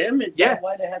because of him? Is Yeah. that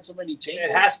why they had so many changes?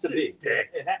 it has to be. Dick.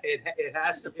 It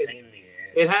has to. Pain in the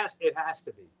ass. It has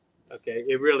to be. Okay,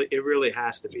 it really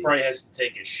has to He be. probably hasn't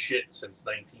taken a shit since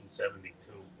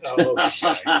 1972. Oh,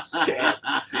 shit. Damn.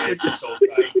 His ass is so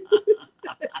tight.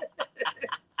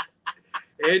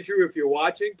 Andrew, if you're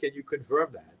watching, can you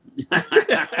confirm that?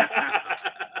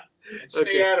 Stay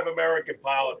Okay. out of American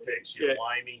politics, you Yeah.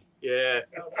 whiny. Yeah.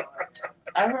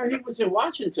 I heard he was in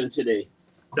Washington today.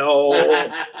 No.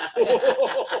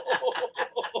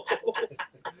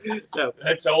 No.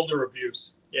 That's elder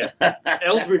abuse.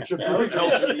 Eldritch. Good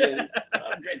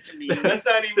to me. That's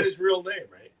not even his real name,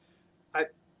 right?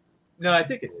 No, I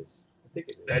think it is.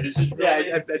 That is his real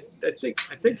Yeah, name.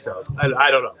 I think so.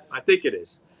 I don't know. I think it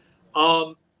is.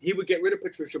 He would get rid of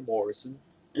Patricia Morrison.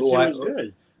 And she was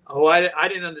good. Oh, I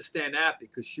didn't understand that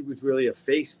because she was really a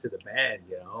face to the band,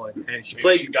 and she Maybe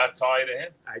played. she got tired of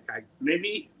him.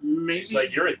 Maybe He's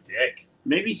like, you're a dick.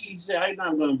 maybe she said, "I'm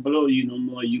not gonna blow you no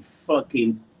more. You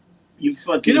fucking You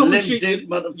know who limp she? dick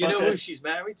motherfucker." You know who she's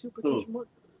married to? Patricia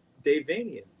Morrison. Dave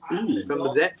Vanian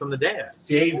Mm. from the Dams.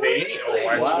 Dave Vaney? Oh,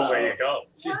 that's Wow. the way you go.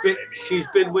 She's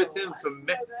been with him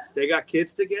they got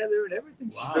kids together and everything.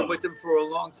 She's Wow. been with him for a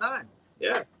long time.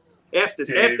 Yeah. After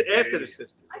Dave the Vaney.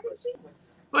 sisters. I can see it.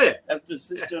 Oh yeah. After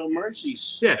Sister of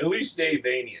Mercy's. Yeah. At least Dave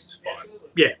Vaney's fun.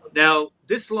 Yeah. Now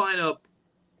this lineup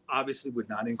obviously would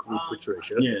not include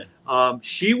Patricia. Yeah,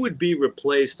 She would be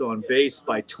replaced on bass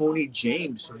by Tony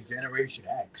James from Generation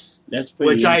X. that's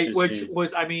pretty Which interesting.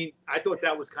 was I thought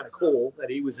that was kind of cool that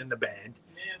he was in the band.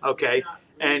 Okay.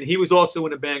 And he was also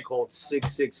in a band called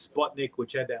 66 Sputnik,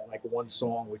 which had that like one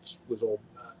song which was all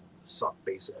suck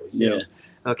basically. Yeah.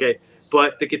 Okay.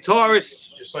 But the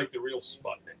guitarist, Just like the real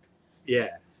Sputnik.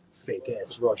 yeah, fake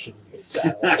ass Russian. What's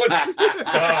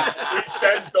we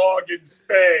sent dog in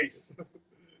space.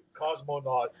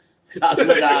 Cosmonaut.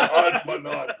 Cosmonaut.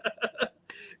 Cosmonaut.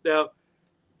 Now,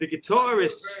 The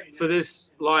guitarist for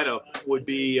this lineup would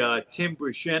be Tim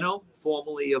Brusceno,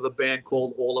 formerly of a band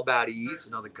called All About Eve,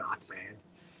 another goth band,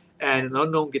 and an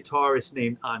unknown guitarist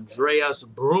named Andreas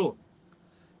Brun.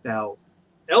 Now,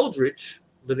 Eldritch,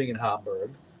 living in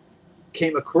Hamburg,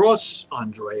 came across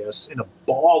Andreas in a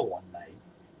bar one night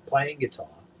playing guitar.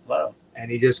 Wow.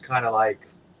 And he just kind of like,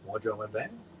 want to join my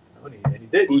band? And he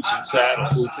did. Boots and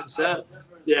saddles. Boots and saddles.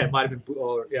 Yeah, it might have been,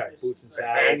 boots and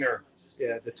saddles. Hanger.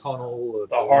 Yeah, the tunnel.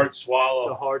 The hard swallow.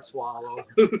 The hard swallow.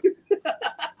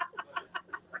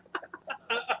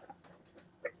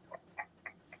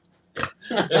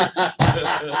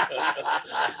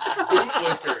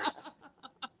 Bootlickers.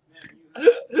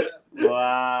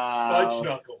 Wow. Fudge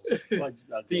knuckles.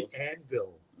 The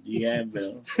anvil. The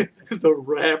anvil. The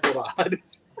ramrod.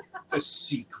 The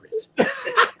secret.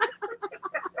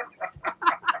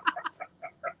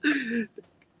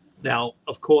 Now,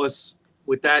 of course,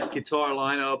 with that guitar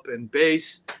lineup and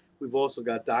bass, we've also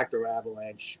got Dr.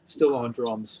 Avalanche still on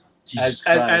drums as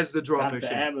the drum Dr.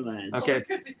 machine. Avalanche. Okay.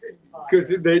 Because he couldn't find Because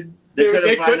it.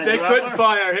 they find a couldn't drummer?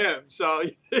 fire him, so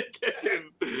you get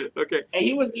him. Okay, And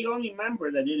he was the only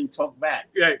member that didn't talk back.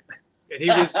 yeah, and he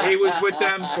was with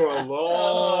them for a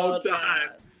long time.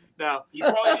 Now, He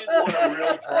probably didn't want a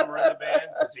real drummer in the band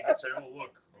because he could say, "Oh,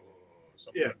 look,"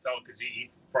 someone would tell because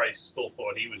he probably still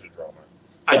thought he was a drummer.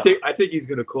 I think he's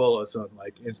gonna call us on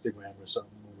like Instagram or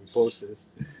something when we post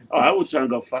this. Oh, I would tell him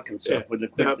go fuck himself with the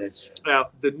quickness. Now,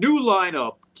 the new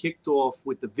lineup kicked off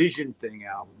with the Vision Thing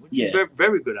album, which is a very,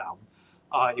 very good album.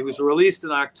 It was released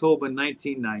in October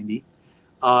 1990.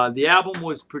 The album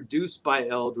was produced by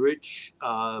Eldritch.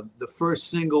 The first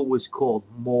single was called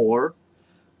More,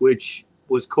 which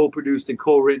was co-produced and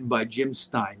co-written by Jim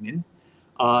Steinman.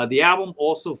 The album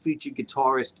also featured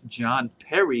guitarist John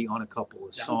Perry on a couple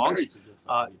of songs.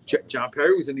 John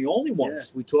Perry was in the only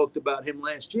ones. We talked about him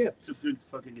last year. It's a good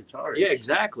fucking guitarist. Yeah,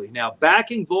 exactly. Now,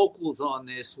 backing vocals on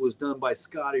this was done by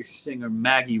Scottish singer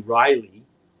Maggie Riley,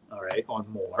 all right, on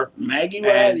More. Maggie And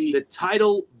Riley. the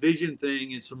title Vision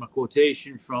Thing is from a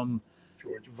quotation from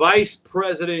George Vice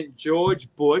President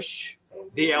George Bush,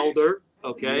 the elder,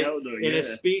 okay, The elder, in a yeah.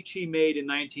 speech he made in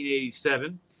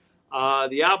 1987.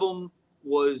 The album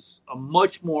was a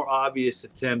much more obvious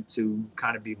attempt to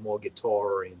kind of be more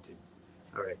guitar-oriented.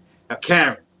 All right. Now,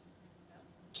 Karen,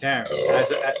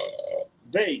 as a,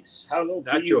 Bass. How low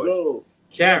Not can you George. go?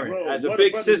 Karen, Bro, as a what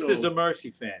big brother Sisters know? of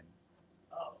Mercy fan,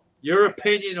 Oh. your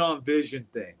opinion on Vision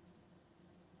Thing.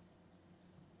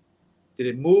 Did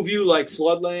it move you like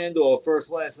Floodland or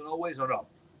First, Last, and Always, or no?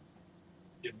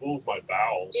 It moved my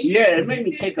bowels. Yeah, it made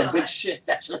me Did take a not. big shit.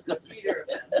 That's what I'm saying. Either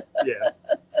of them. Yeah.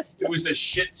 It was a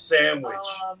shit sandwich.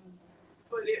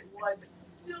 But it was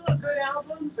still a good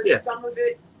album, but Yeah. some of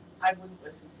it I wouldn't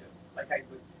listen to. Like I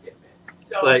would skip it.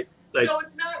 So Like, so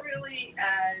it's not really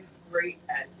as great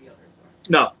as the others were.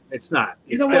 no, it's not.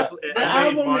 You It's know what? definitely. The I made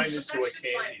album mine is- But into a that's just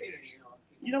my candy opinion, dish. you know.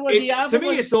 You know what? The album To me,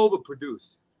 was, it's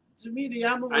overproduced. to me, the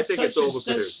album I was think such it's a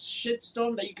overproduced.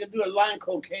 shitstorm that you could do a line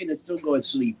cocaine and still go to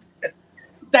sleep.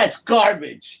 That's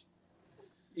garbage.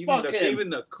 Even Fuck the, him. even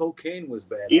the cocaine was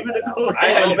bad. on Even that the album.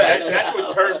 cocaine. That's what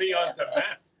turned me on to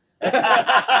meth.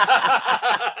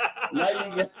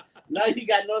 now you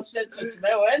got no sense of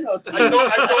smell and no I taste.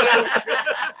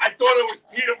 thought it was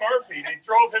Peter Murphy. They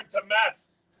drove him to meth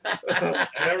and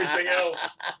everything else.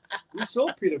 We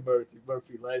saw Peter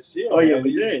Murphy last year. Oh, yeah, man.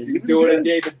 we did. He was doing a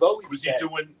David Bowie. Was he set.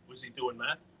 doing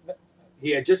meth?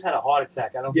 He had just had a heart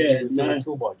attack. I don't Yeah, think he was doing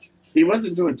too much. He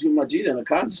wasn't doing too much either in the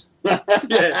concert.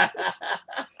 Yeah.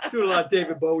 He's doing a lot of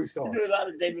David Bowie He songs. did a lot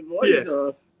of David Bowie. Yeah.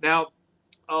 So. Now,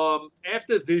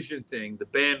 after Vision Thing, the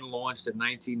band launched a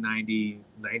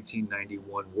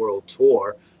 1990-1991 world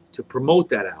tour to promote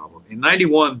that album. In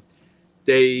 91,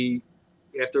 they,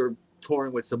 after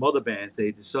touring with some other bands,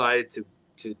 they decided to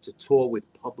tour with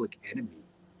Public Enemy.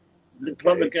 The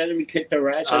Public Enemy kicked their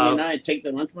ass every night and take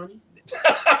the lunch money?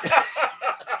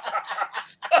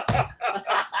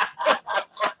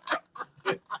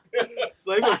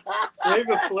 Flavor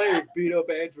Flav beat up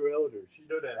Andrew Eldridge. You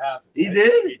know that happened. He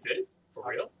did? He did? For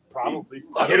real? Probably.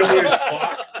 Hit him with his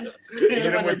clock.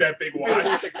 Hit him with that big He hit him watch.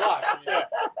 with the clock, yeah.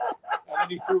 And then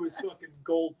he threw his fucking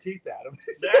gold teeth at him.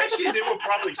 Actually, they were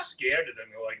probably scared of them.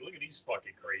 They're like, look at these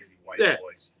fucking crazy white Yeah.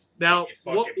 boys. Now,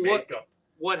 Fucking makeup.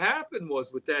 what happened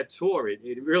was with that tour, it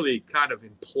really kind of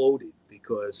imploded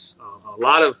because a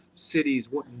lot of cities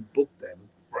wouldn't book them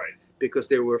Right. because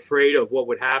they were afraid of what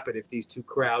would happen if these two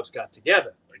crowds got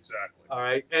together. Exactly. All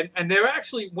right, and they're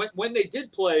actually when they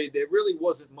did play, there really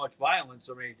wasn't much violence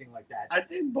or anything like that. I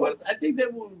think both. I think they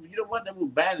will. You know what? They will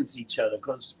balance each other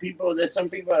because there's some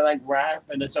people that like rap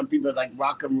and there's some people that like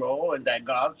rock and roll and that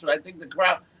golf. So I think the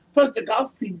crowd Plus, the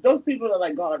golf people, those people are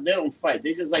like, God, they don't fight.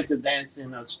 They just like to dance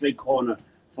in a straight corner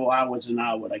for hours and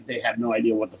hours. Like, they have no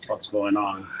idea what the fuck's going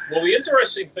on. Well, the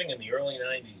interesting thing in the early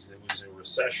 90s, there was a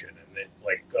recession, and that,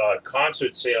 like,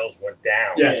 concert sales went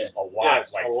down Yes. a lot,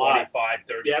 Yes, like a lot.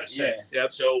 25-30%. Yeah.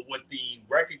 Yep. So what the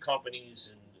record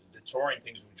companies and the touring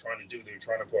things were trying to do, they were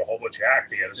trying to put a whole bunch of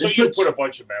acts together. So you put a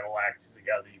bunch of metal acts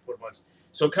together. You put a bunch.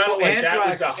 So kind of like that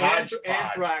was a hodgepodge.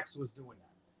 Anthrax was doing that.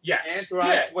 Yes.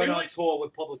 Anthrax went on tour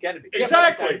with Public Enemy.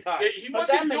 Exactly. At that time. He But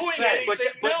wasn't that makes doing sense.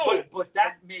 anything But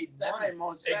that made That money. made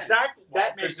more sense. Exactly.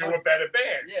 That Because made they were better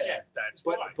bands. Yeah. That's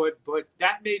But why. but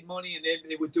that made money, and then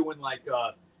they were doing like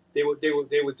they were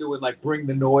doing like Bring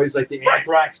the Noise, like the Right.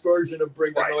 Anthrax version of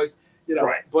Bring the Right. Noise. You know,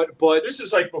 Right. but This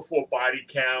is like before Body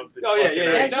Count. oh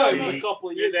yeah. That's No, what it was I a couple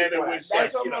of years And then it before was that.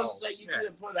 That's like, you almost know, like you yeah. could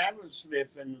have put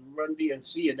Aerosmith and Run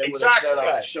DMC and they would have Exactly. set up a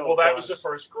Right. show. Well, that for was the us.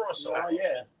 first crossover. Oh,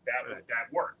 yeah.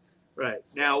 That worked. Right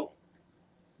now,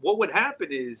 what would happen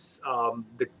is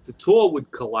the tour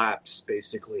would collapse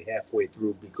basically halfway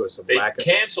through because of They lack of.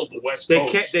 canceled the West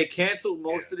Coast. They canceled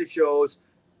most of the shows.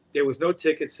 There was no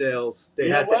ticket sales. They You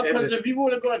know had what? to end Because it. if you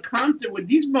would have gone to Compton with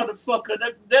these motherfuckers,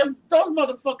 those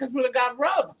motherfuckers would have got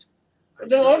robbed.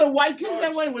 All the white kids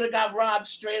that way would have got robbed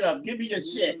straight up. Give me your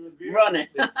shit. Run it.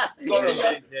 give, me your,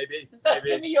 Maybe.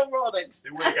 give me your Rolex.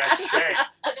 They would have got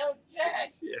shanked. I don't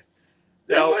check. Yeah.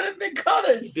 They Now, would have been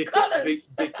colors.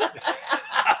 Colors.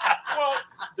 Well,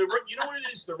 you know what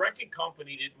it is? The record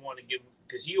company didn't want to give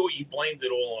because he blamed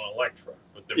it all on Elektra.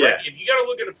 But if you got to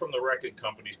look at it from the record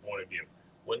company's point of view,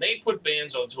 when they put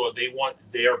bands on tour, they want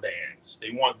their bands. They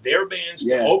want their bands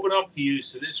to open up for you,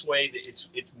 so this way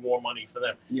it's more money for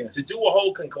them. Yeah. To do a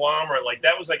whole conglomerate like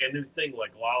that was like a new thing,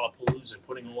 like Lollapalooza,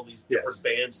 putting all these different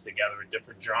bands together in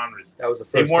different genres. that was the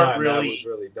They first weren't time really- that was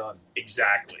really done.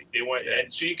 Exactly. They went, Yeah.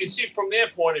 and so you can see from their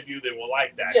point of view, they were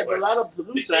like that. Yeah, but but a lot of they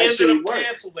producers ended actually up work.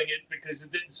 canceling it because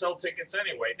it didn't sell tickets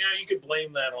anyway. Now you could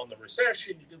blame that on the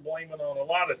recession. You could blame it on a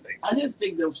lot of things. I just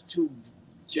think those two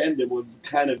gender were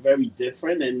kind of very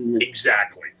different, and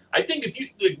Exactly. I think if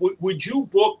you would you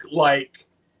book like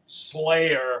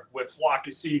Slayer with Flock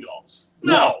of Seagulls?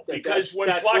 No, because when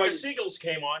that's Flock why- of Seagulls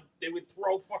came on, they would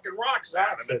throw fucking rocks at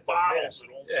Rocks them and at them, bottles and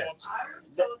all Yeah. sorts. I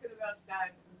was talking about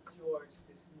that with George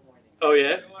this morning. Oh,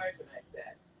 yeah? George, and I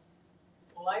said,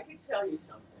 well, I could tell you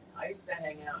something. I used to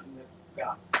hang out in the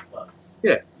goth clubs.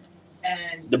 Yeah.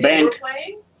 And The they were bank.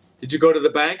 playing, Did you go to the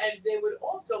bank? and they would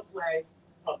also play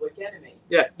Public Enemy.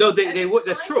 Yeah. No, And they it would.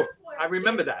 That's kind true. of was- I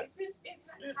remember that.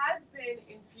 It has been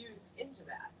infused into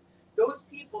that. Those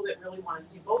people that really want to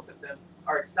see both of them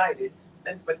are excited,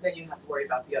 but then you have to worry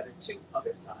about the other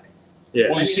sides. Yeah.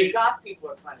 Well, I you mean, see, the goth people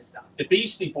are kind of dust. the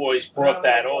Beastie Boys I don't brought know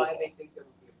that why over. they think there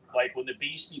would be a problem. Like when the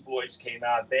Beastie Boys came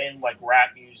out, then like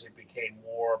rap music became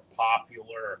more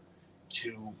popular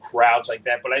to crowds like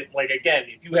that. But again,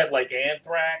 if you had like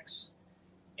Anthrax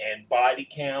and Body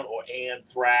Count or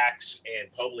Anthrax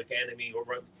and Public Enemy, or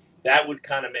that would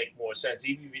kind of make more sense.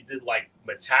 Even if you did like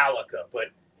Metallica, but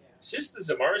Yeah. Sisters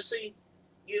of Mercy,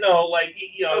 you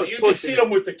was could pushing see it. them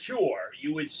with the Cure.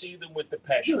 You would see them with the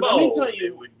Depeche Dude, let me Mode. tell you,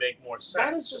 It would make more sense.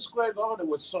 Madison Square Garden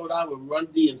was sold out with Run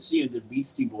DMC and the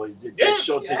Beastie Boys did Yeah. that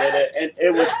show together, Yes. and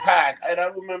it was Yes. packed. And I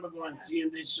remember going and seeing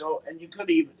this show, and you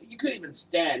couldn't even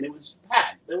stand. It was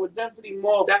packed. There were definitely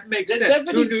more. That makes They sense. Two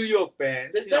definitely- New York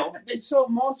bands. They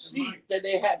sold more seats than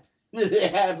they had. They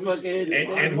had fucking.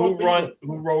 And who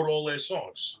wrote all their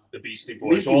songs? The Beastie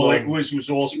Boys. Beastie All Boys. it was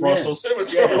all Yeah. Russell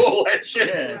Simmons Yeah. wrote all that shit.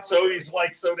 Yeah. So he's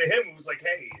like, so to him, it was like,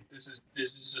 hey, this is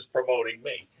just promoting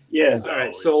me. Yeah. So All right.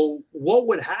 it's- So what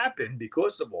would happen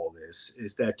because of all this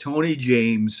is that Tony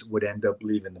James would end up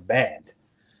leaving the band.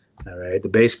 All right, the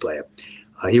bass player.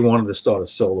 He wanted to start a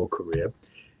solo career.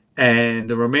 And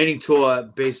the remaining tour,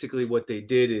 basically what they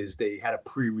did is they had a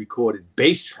pre-recorded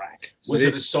bass track. Was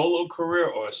it a solo career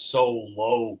or a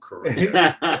solo career?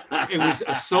 It was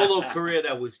a solo career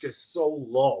that was just so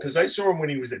low. Because I saw him when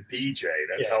he was a DJ.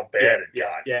 That's Yeah, how bad it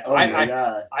got. Yeah, Oh my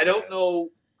God. I don't know.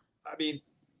 I mean,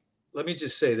 let me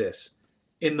just say this.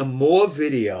 In the Moore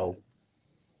video,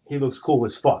 he looks cool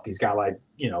as fuck. He's got like,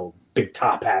 big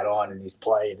top hat on and he's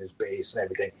playing his bass and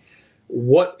everything.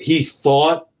 What he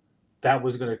thought that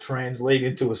was going to translate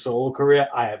into a solo career,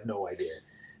 I have no idea.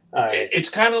 It's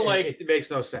kind of like it makes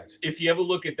no sense. if you ever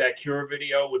look at that Cure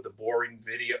video with the boring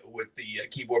video with the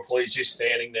keyboard player just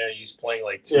standing there, he's playing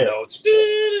like two notes, and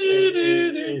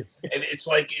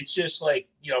it's just like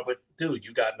but dude,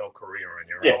 you got no career on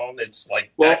your own. It's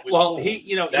like that was cool.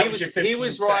 That was your 15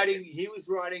 he was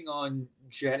riding on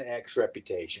Gen X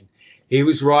reputation. He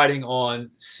was riding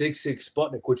on 6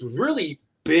 Sputnik, which was really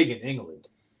big in England.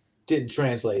 Didn't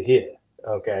translate here.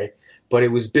 okay? But it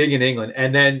was big in England.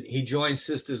 And then he joined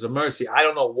Sisters of Mercy. I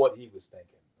don't know what he was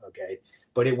thinking, okay?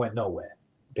 But it went nowhere,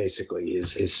 basically,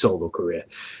 his solo career.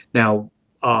 Now,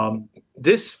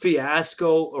 this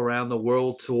fiasco around the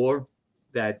world tour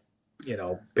that,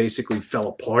 basically fell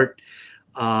apart,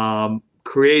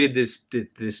 created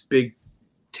this big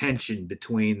tension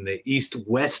between the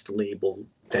East-West label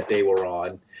that they were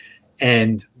on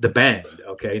and the band,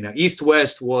 okay? Now,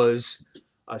 East-West was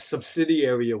a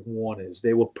subsidiary of Warner's.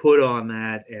 They were put on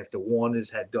that after Warner's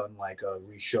had done like a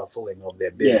reshuffling of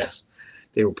their business.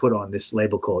 They were put on this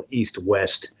label called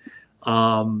East-West.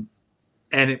 And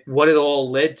what it all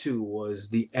led to was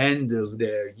the end of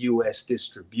their U.S.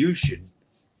 distribution.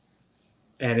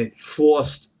 And it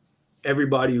forced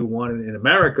everybody who wanted in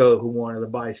America, who wanted to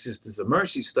buy Sisters of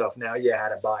Mercy stuff, now you had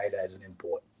to buy it as an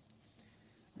import.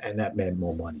 And that meant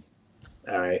more money.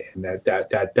 All right. And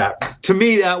that to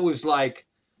me, that was like,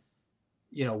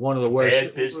 one of the worst.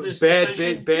 Bad business bad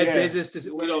decision? business.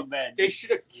 Bad. They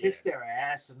should have kissed their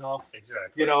ass enough,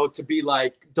 Exactly. to be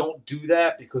like, don't do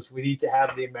that because we need to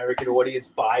have the American audience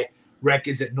buy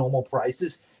records at normal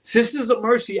prices. Sisters of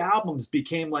Mercy albums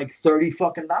became like $30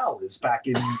 fucking back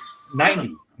in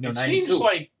 90. It 92. seems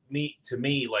like to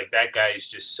me like that guy is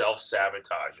just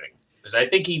self-sabotaging because I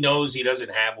think he knows he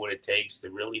doesn't have what it takes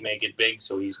to really make it big.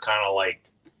 So he's kind of like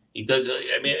he doesn't.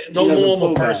 I mean, no doesn't normal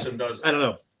pull back. person does that. I don't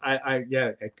know.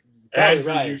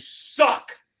 Andrew, right. you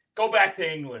suck. Go back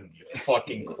to England, you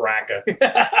fucking cracker.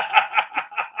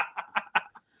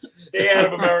 Stay out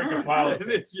of American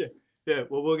politics. Yeah,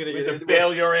 well, we're gonna We get can into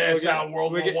bail your ass gonna- out in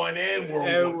World we're War gonna- One and World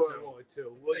World War Two. War II.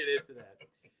 We'll get into that.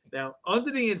 Now,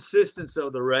 under the insistence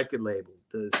of the record label,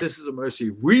 the Sisters of Mercy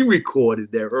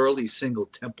re-recorded their early single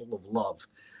 "Temple of Love"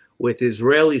 with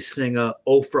Israeli singer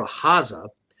Ofra Haza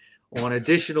on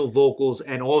additional vocals,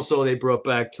 and also they brought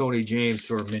back Tony James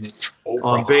for a minute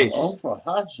on bass. Oh, for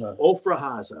Haza. Ofra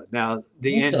Haza. Now, What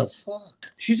the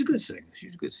fuck? she's a good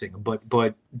singer. But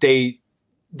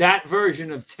that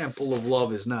version of Temple of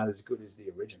Love is not as good as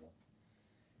the original.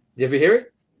 Did you ever hear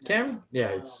it, Cameron? Yeah,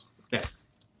 it's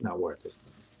not worth it.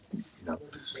 No.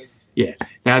 Yeah.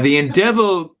 Now the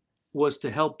endeavor was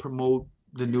to help promote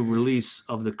the new release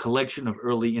of the collection of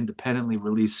early independently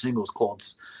released singles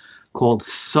called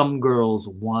Some Girls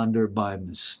Wander by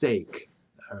Mistake,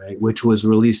 all right, which was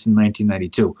released in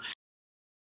 1992.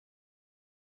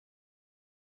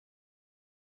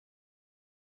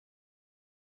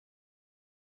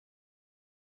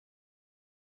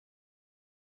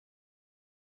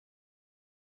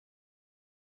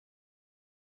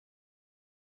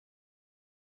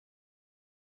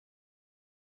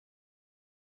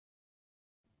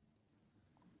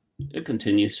 It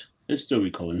continues. It's still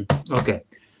recording. Okay.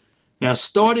 Now,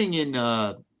 starting in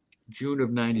June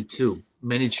of 92,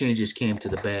 many changes came to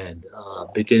the band,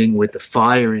 beginning with the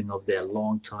firing of their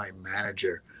longtime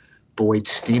manager, Boyd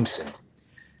Steamson.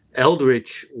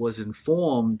 Eldritch was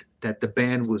informed that the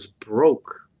band was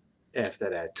broke after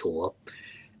that tour.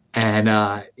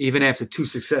 And even after 2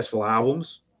 successful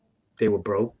albums, they were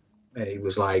broke. And he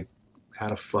was like, how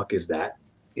the fuck is that?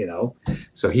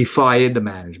 So he fired the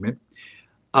management.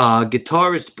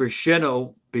 Guitarist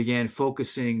Brichetto began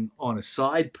focusing on a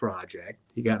side project.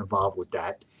 He got involved with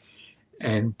that.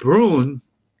 And Brune,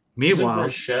 meanwhile... Isn't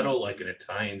bruschetto like an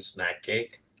Italian snack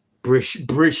cake?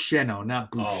 Brichetto,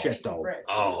 not bruschetto.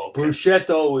 Oh, okay.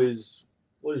 Bruschetto is...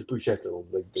 What is bruschetto?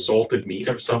 Like Salted meat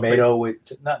or something? Tomato with...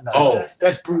 Not, Oh.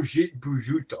 That's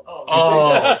prosciutto.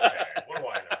 Oh, okay. What do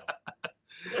I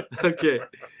know? Okay.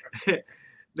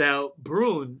 Now,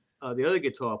 Brune, the other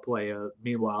guitar player,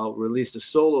 meanwhile, released a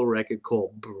solo record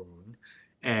called Brune,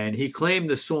 and he claimed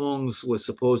the songs were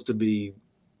supposed to be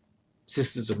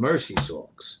Sisters of Mercy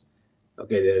songs.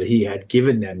 Okay, that he had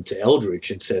given them to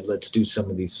Eldritch and said, let's do some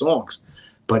of these songs.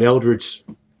 But Eldritch,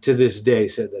 to this day,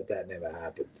 said that never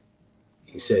happened.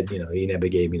 He said, he never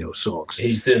gave me no songs.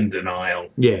 He's in denial.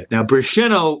 Yeah. Now,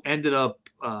 Brichetto ended up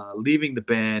leaving the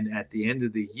band at the end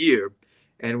of the year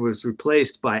and was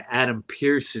replaced by Adam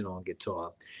Pearson on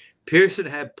guitar. Pearson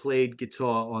had played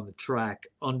guitar on the track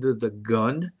Under the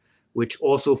Gun, which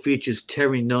also features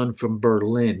Terry Nunn from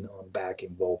Berlin on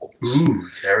backing vocals. Ooh,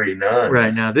 Terry Nunn.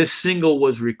 Right. Now, this single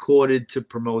was recorded to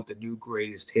promote the new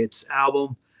Greatest Hits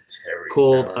album Terry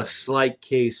called Nunn. A Slight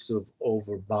Case of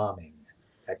Overbombing.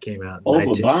 That came out in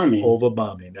Overbombing?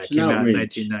 Overbombing. That It's came not out in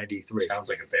rich. 1993. Sounds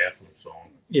like a bathroom song.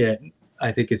 Yeah,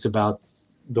 I think it's about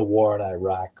the war in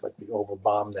Iraq, like we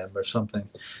overbombed them or something.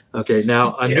 Okay,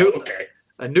 now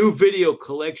a new video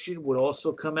collection would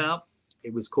also come out.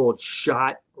 It was called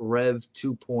Shot Rev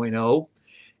 2.0.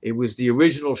 It was the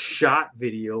original Shot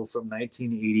video from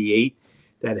 1988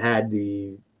 that had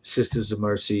the Sisters of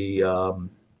Mercy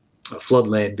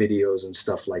Floodland videos and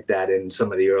stuff like that in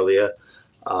some of the earlier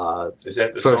Is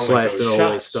that the First, song that Last, goes and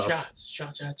Always shots,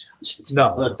 stuff. shots?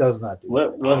 No, it does not do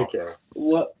What that. what Okay.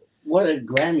 what a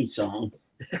Grammy song.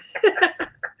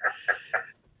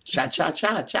 Cha cha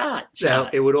cha cha Now, cha.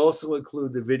 it would also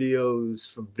include the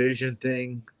videos from Vision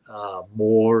Thing,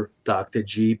 More, Dr.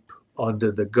 Jeep,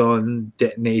 Under the Gun,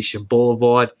 Detonation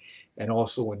Boulevard, and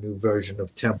also a new version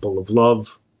of Temple of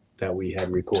Love that we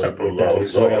had recorded with that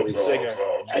Israeli singer.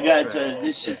 I gotta tell you,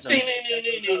 this shit's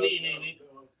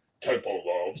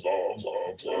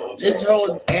this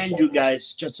whole Andrew guy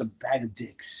is just a bag of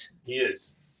dicks. He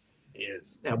is. He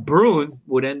is. Now, Bruin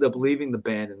would end up leaving the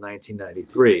band in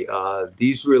 1993.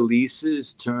 These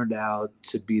releases turned out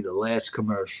to be the last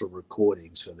commercial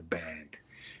recordings for the band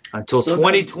until So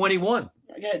 2021.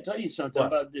 I gotta tell you something What?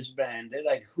 about this band. They're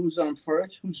like, who's on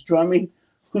first? Who's drumming?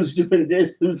 Who's doing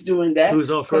this? Who's doing that? Who's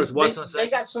on first? What's on They second?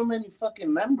 got so many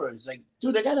fucking members. Like,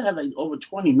 dude, they gotta have like over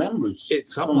 20 members.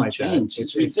 It's something Don't like change. that.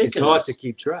 It's It's ridiculous. hard to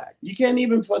keep track. You can't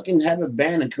even fucking have a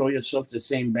band and call yourself the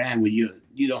same band when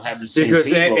you don't have the same Because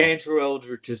people. Andrew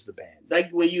Eldritch is the band. Like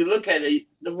when you look at it,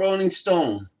 the Rolling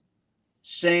Stone,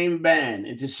 same band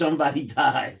until somebody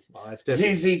dies. It's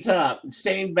different. ZZ Top,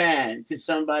 same band until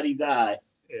somebody died.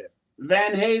 Yeah.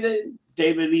 Van Halen,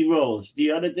 David Lee Roth.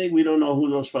 The other thing, we don't know who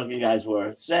those fucking guys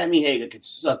were. Sammy Hagar could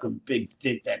suck a big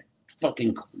dick, that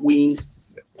fucking queen.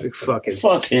 Big fucking.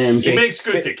 Fuck him. He makes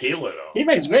good tequila though. He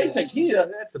makes great tequila,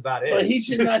 That's about but it. he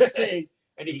should not stay.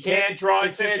 And He can't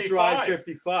drive He can't 55. drive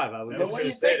 55. I was But just when going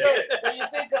you to say think that. of when you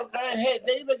think of Van Halen,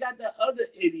 they even got that other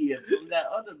idiot from that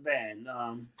other band.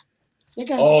 They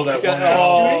got Oh, that one.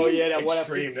 Oh, Extreme? yeah, that one.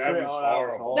 Extreme, that was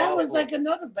horrible. That was like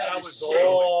another band. That of was shit.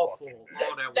 awful. That-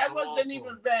 Oh, That wasn't awful.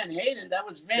 even Van Halen. That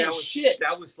was Van That was Shit.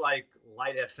 That was like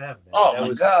Light FM. Man. Oh, that my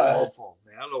was God. awful.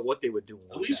 Man, I don't know what they were doing.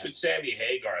 At with least that. with Sammy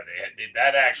Hagar,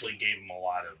 that actually gave him a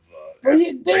lot of. But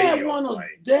they had radio play.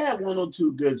 they had one or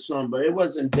two good songs, but it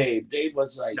wasn't Dave. Dave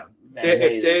was like No. Van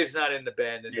If Halen. Dave's not in the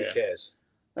band, then Yeah. who cares?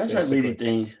 That's what I really basically.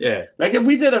 think. Yeah. Like if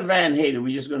we did a Van Halen, we're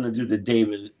just gonna do the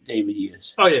David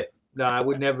years. Oh yeah. No, I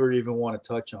would never even want to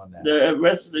touch on that. The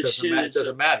rest of the doesn't shit matter. is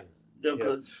Doesn't matter.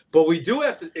 But we do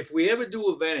have to. If we ever do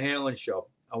a Van Halen show,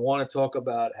 I want to talk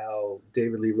about how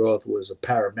David Lee Roth was a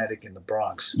paramedic in the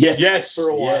Bronx. Yeah. Yes, For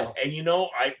a while. And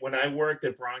when I worked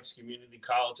at Bronx Community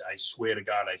College, I swear to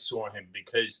God, I saw him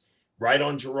because right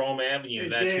on Jerome Avenue, Hey,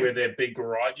 that's Dave. where their big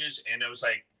garage is, and it was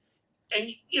like, and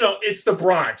it's the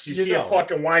Bronx. You You see know. a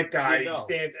fucking white guy, You know. he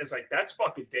stands. It's like that's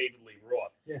fucking David Lee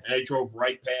Roth, Yeah. and I drove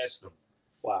right past him.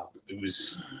 Wow. It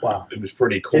was Wow.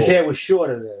 pretty cool. His hair was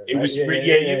shorter there. It right? was,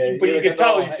 but you can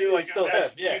tell you see like still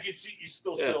that's, him. Yeah. you can see you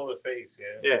still Yeah. saw the face,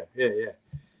 yeah. Yeah.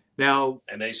 Now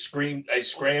And they screamed. Are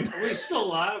we still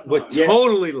live? we're Yeah.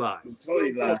 totally live. Totally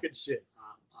Still live. talking shit.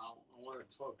 I want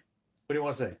to talk What do you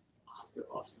want to say?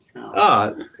 off the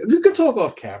camera. You can talk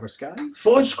off camera, Scott.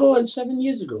 7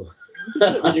 years ago.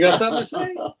 You got something to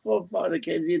say? Forefather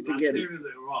came here Not together.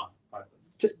 terribly wrong, but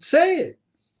Say it.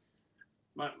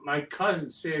 my cousin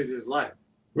saved his life.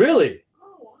 Really?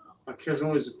 Oh, wow. My cousin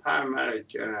was a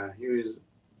paramedic. He was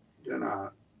doing an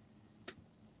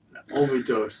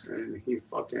overdose, and he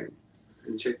fucking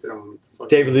injected him.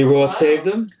 David Lee Roth Wow. saved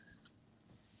him.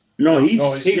 No, No,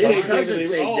 his He saved cousin David Lee.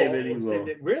 saved Oh, David Lee saved Roth.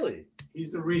 it. Really?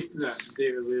 He's the reason that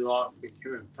David Lee Roth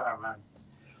became a paramedic.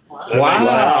 Wow. That makes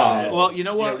sense. Well, you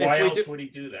know Yeah, what? why If we else do, would he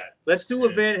do that? let's do a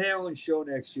Van Halen show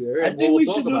next year. I and think we'll we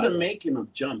talk should do about the it. making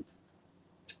of Jump.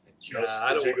 Just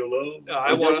I the don't- Gigolo? No,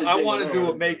 I It want. doesn't I take want to long.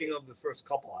 do a making of the first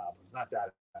couple albums, not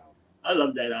that album. I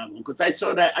love that album because I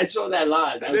saw that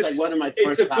live. That was like one of my It's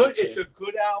first a good. concerts. It's a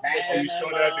good album. Oh, you saw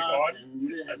that at the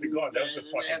Garden? At the Garden, that was a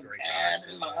fucking great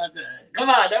concert. Come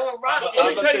on, that was rock.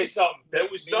 Let me tell you big- something. There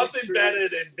was Main nothing Street. better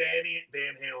than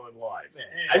Van Halen live.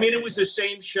 I mean, it was the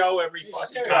same show every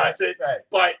fucking concert, Right.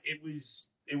 but it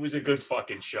was a good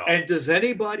fucking show. And does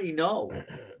anybody know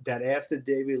that after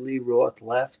David Lee Roth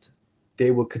left,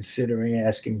 they were considering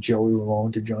asking Joey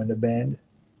Ramone to join the band?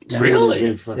 That Really? would have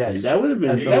been fucking. Yes. That would have been.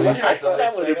 That's That would, what I thought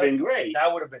that would have been great.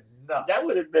 That would have been nuts. That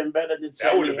would have been better than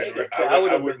that would have Sammy been. Hagar. That I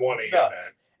would've would been want to hear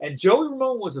nuts. that. And Joey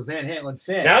Ramone was a Van Halen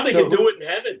fan. Now they So can do it in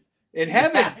heaven. in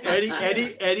heaven.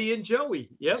 Eddie, and Joey.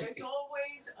 Yep. There's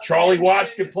always a Charlie Watts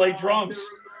mention can play of the drums.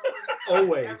 Ramones.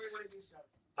 Always. Everybody shows.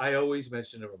 I always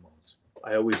mention the Ramones.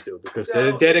 I always do because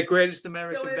So- they're the greatest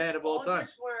American So if band of all time. Aldrich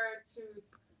were to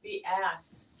be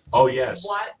asked, Oh yes.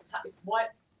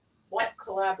 what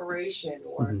collaboration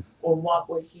or Mhm. or what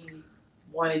would he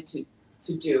wanted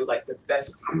to do, like the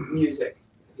best music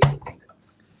he could think of?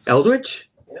 Eldritch?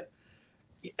 Yep.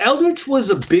 Eldritch was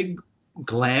a big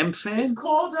glam fan. It's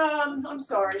called I'm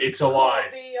sorry. It's called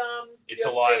Alive. It's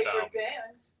Your a live favorite album.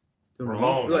 band. The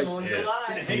Ramones. Like, Ramones yeah.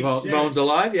 Alive. Hey, Ramones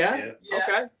Alive, yeah? Yes.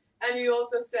 Okay. And you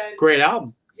also said, Great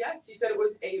album. yes, you said it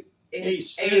was a Hey,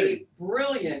 Sid.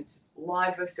 brilliant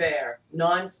live affair,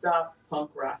 non-stop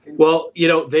punk rock. And Well, you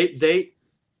know,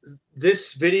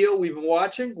 this video we've been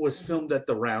watching was filmed at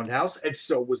the Roundhouse, and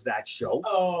so was that show.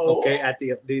 oh, Okay, at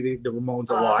the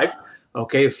Ramones Alive.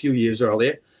 Okay, a few years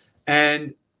earlier,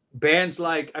 and bands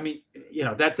like, I mean, you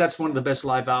know, that's one of the best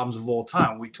live albums of all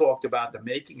time. We talked about the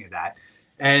making of that,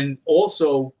 and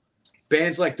also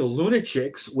bands like the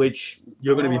Lunatics, which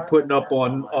you're going to be putting up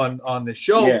on the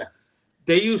show. Yeah.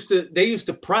 They used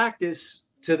to practice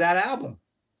to that album.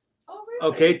 Oh,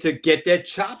 really? Okay, to get their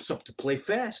chops up to play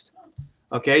fast.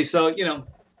 Okay, so you know,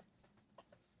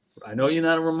 I know you're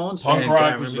not a Ramones Punk fan, rock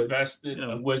Cameron, was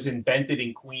but, was invented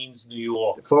in Queens, New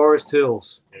York. Forest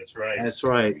Hills. That's right. That's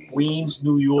right. Queens,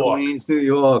 New York. Queens, New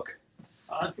York.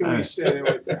 How can we say it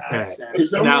with the accent?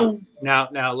 Is that Now, one?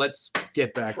 now let's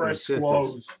get back to the Fresh sisters.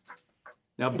 clothes.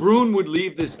 Now, Brune would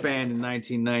leave this band in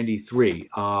 1993.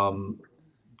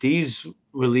 These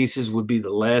releases would be the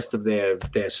last of their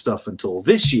stuff until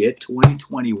this year,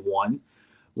 2021,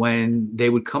 when they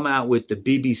would come out with the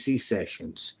BBC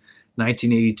Sessions,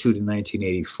 1982 to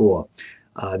 1984.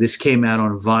 This came out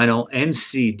on vinyl and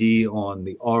CD on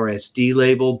the RSD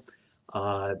label.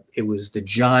 It was the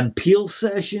John Peel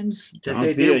Sessions that John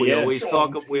they Peel, did. We yeah. always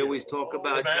John talk. We always talk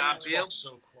about Man, John it's Peel.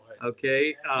 so quiet.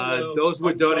 Okay, Hello, those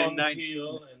were I'm done John in 19.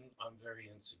 Peel, and I'm very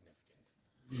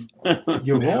insignificant.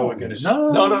 You're Now wrong. we're gonna say,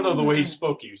 no. The way he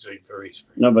spoke, he was like very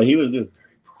No, but he was good.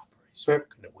 very proper. He's not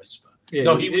gonna whisper. Yeah,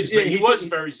 No, he was. yeah, he was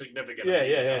very significant. Yeah, I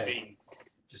mean, yeah. I'm being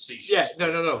facetious. Yeah,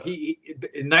 no. He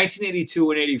in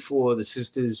 1982 and 84, the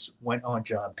sisters went on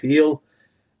John Peel,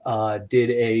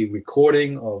 did a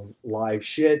recording of live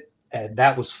shit, and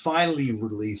that was finally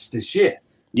released this year.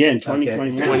 Yeah, in Okay,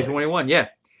 2021. 2021, yeah.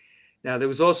 Now there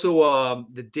was also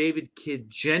the David Kidd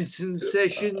Jensen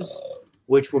sessions,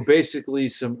 which were basically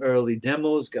some early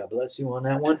demos. God bless you on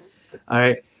that one. All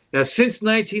right. Now since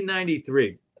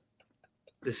 1993,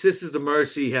 the Sisters of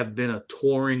Mercy have been a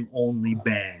touring only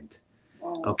band.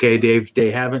 Okay,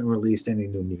 they haven't released any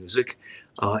new music.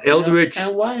 Eldritch,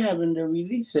 And why haven't they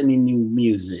released any new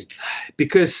music?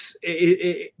 because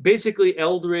basically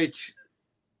Eldritch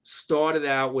started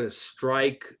out with a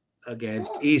strike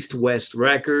against East West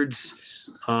Records.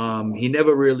 He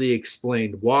never really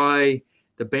explained why.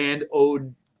 The band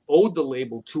owed the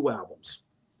label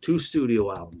 2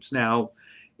 studio albums. Now,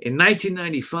 in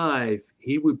 1995,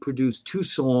 he would produce 2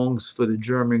 songs for the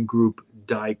German group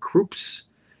Die Krupps,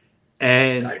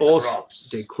 and Die also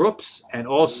Krupps. Die Krupps, and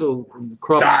also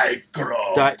Krupps. Die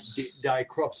Krupps. Die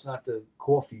Krupps, not the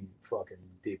coffee fucking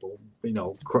people. You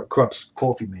know, Krupps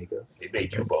coffee maker. They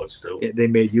made U-boats too. Yeah, they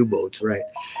made U-boats, right?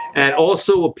 And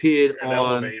also appeared And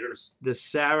on elevators. the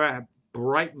Sarah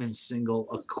Brightman single,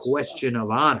 A Question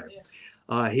of Honor.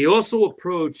 He also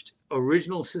approached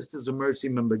original Sisters of Mercy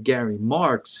member Gary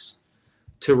Marks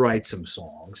to write some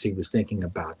songs. He was thinking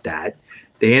about that.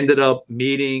 They ended up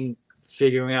meeting,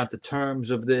 figuring out the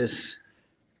terms of this,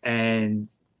 and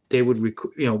they would,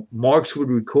 Marks would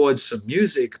record some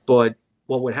music, but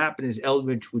what would happen is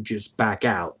Eldritch would just back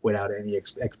out without any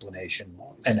explanation,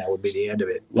 and that would be the end of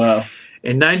it. Wow.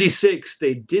 In 96,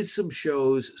 they did some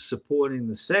shows supporting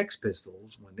the Sex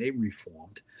Pistols when they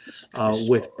reformed,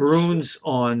 with Bruns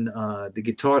on the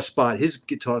guitar spot, his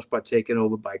guitar spot taken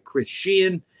over by Chris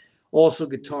Sheehan. Also,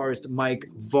 guitarist Mike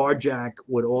Varjak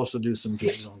would also do some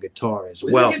gigs on guitar as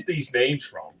Where well. do you get these names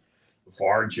from?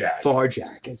 Varjak.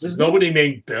 Varjak. There's nobody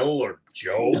named Bill or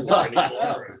Joe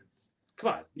anymore.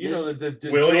 Come on, you know the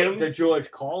William? the George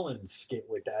Carlin skit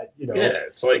with that. You know, Yeah,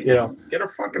 it's like, you know, get a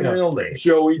fucking Yeah. real name.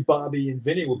 Joey, Bobby, and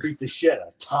Vinny will beat the shit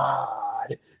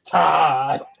out of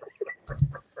Todd.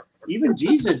 Even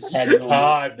Jesus had normal.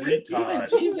 Todd, Even retard.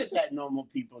 Jesus had normal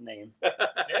people name. Yeah.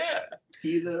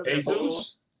 Peter.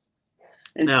 Jesus.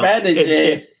 In Now,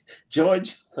 Spanish,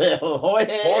 George,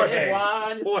 Jorge,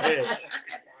 Juan, Jorge.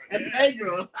 and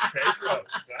Pedro. Pedro,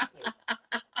 exactly.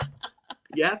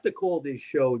 You have to call this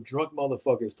show "Drunk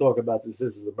Motherfuckers Talk About the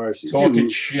Sisters of Mercy." Talking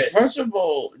Dude, shit. First of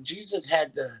all, Jesus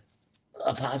had the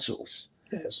apostles.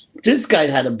 Yes. This guy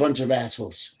had a bunch of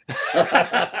assholes.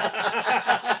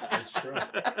 That's true.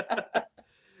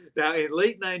 Now, in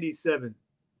late '97,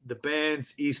 the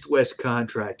band's East-West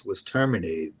contract was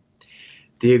terminated.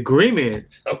 The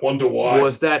agreement I wonder why.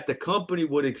 was that the company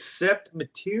would accept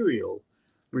material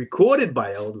recorded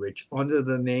by Eldritch under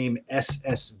the name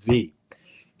SSV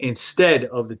instead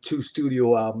of the 2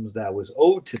 studio albums that was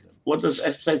owed to them. What does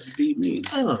SSV mean?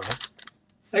 I don't know.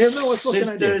 I have no fucking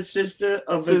idea. Sister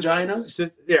of Sis- vaginas?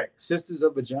 Sisters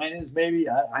of Vaginas, maybe?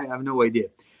 I have no idea.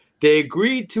 They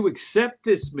agreed to accept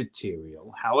this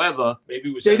material. However,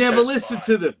 Maybe it was they never SS5. listened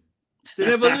to them. They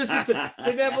never listened to.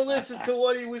 They never listened to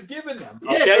what he was giving them.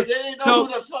 Yeah, Okay, but they didn't know so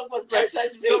who the fuck was that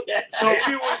such so- Maybe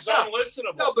it was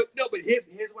unlistenable. no, but here's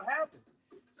what happened.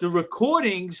 The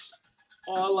recordings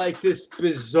are like this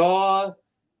bizarre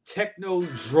techno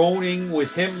droning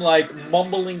with him like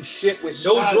mumbling shit with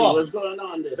no What's drums, going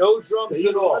on there? no drums Can you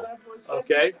at hold all. that for a second?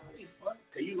 Okay.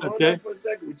 Can you hold Okay. that for a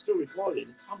second? We're still recording.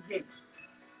 I'm good.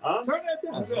 Huh? Turn that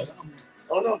I'm down. good.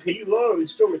 Oh no, can you lower? We're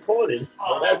still recording.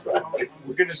 Oh, That's right.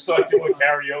 We're gonna start doing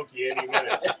karaoke any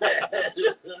minute.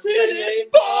 City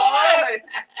boy,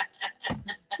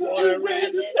 Wanna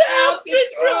ran the South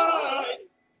Detroit.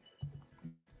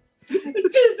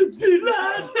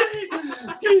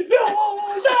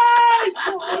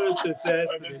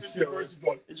 And this is the verse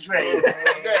going. It's great.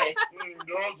 It's great.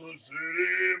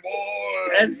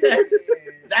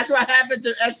 That's what happened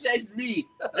to SXV.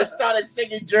 They started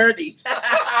singing Journey.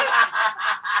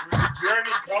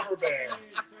 Journey cover band.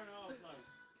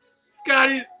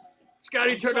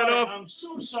 Scotty, turn that off. I'm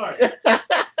so sorry.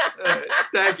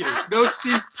 Thank you. No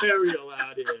Steve Perry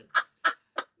allowed here.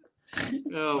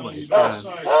 Oh my I'm God.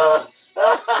 sorry.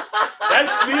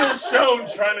 That's Neil Schoen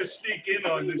trying to sneak in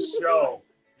on this show.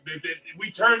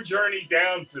 We turned Journey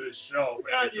down for this show,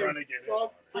 but they're trying to get in.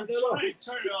 I'm trying to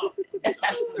turn it off.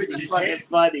 That's pretty fucking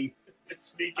funny. It's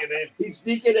sneaking in. He's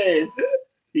sneaking in.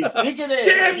 He's sneaking in.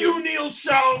 Damn you, Neil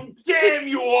Schoen! Damn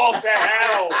you all to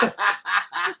hell!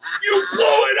 You blew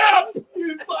it up!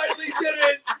 You finally did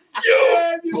it.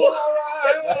 You!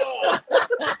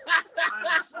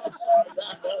 I'm so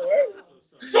sorry.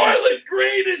 Soylent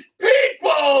Green is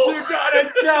people! You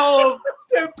gotta tell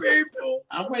the people.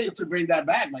 I'm waiting to bring that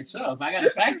back myself. I got a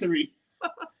factory.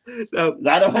 No. A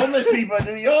lot of homeless people in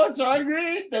New York, so I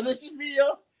agree. Delicious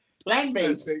meal.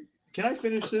 Plant-based. Can I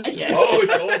finish this? Yeah. Oh,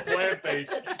 it's all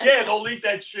plant-based. Yeah, they'll eat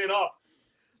that shit up.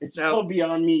 It's Now- so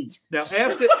beyond meat. Now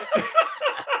after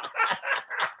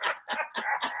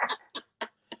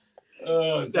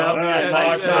Oh, All right,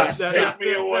 Mike, stop. Take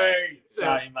me away.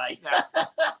 Sorry, Mike.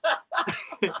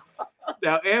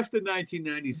 Now, after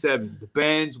 1997, the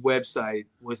band's website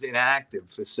was inactive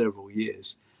for several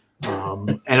years.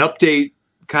 An update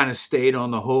kind of stayed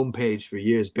on the homepage for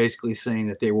years, basically saying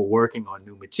that they were working on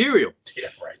new material. Yeah,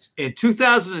 right. In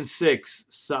 2006,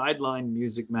 Sideline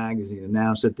Music Magazine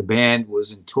announced that the band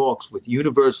was in talks with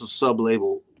Universal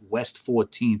sublabel West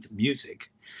 14th Music.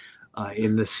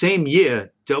 In the same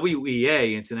year,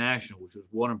 WEA International, which was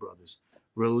Warner Brothers,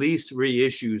 released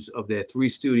reissues of their 3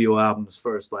 studio albums,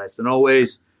 First, Last, and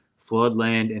Always,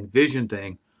 Floodland, and Vision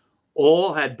Thing.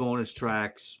 All had bonus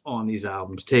tracks on these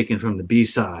albums taken from the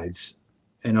B-sides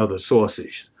and other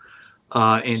sources.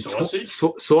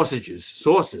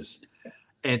 Sources.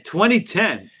 In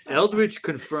 2010, Eldritch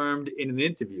confirmed in an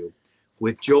interview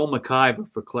with Joel McIver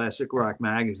for Classic Rock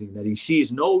Magazine that he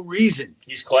sees no reason.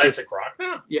 He's classic rock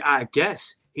now. Yeah, I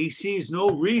guess he sees no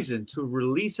reason to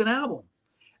release an album.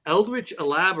 Eldritch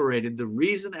elaborated the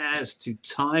reason as to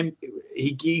time.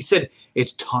 He said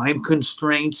it's time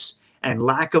constraints and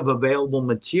lack of available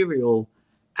material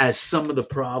as some of the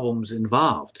problems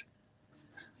involved.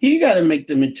 He got to make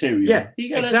the material. Yeah, he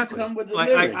got to exactly. come with the Like,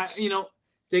 lyrics.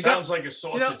 They Sounds got, like a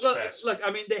sausage fest. look, I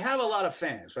mean, they have a lot of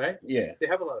fans, right? Yeah, They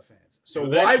have a lot of fans. So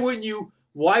Do they? why wouldn't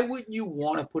you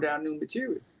want to put out new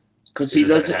material? because He he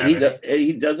doesn't doesn't. have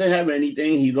He doesn't have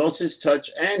anything. He lost his touch,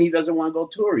 and he doesn't want to go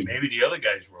touring. Maybe the other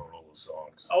guys wrote all the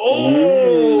songs.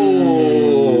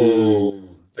 Oh,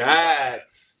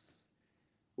 that's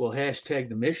hashtag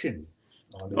the mission.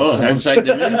 Oh, hashtag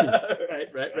the mission.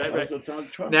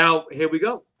 right. Now, here we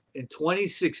go. In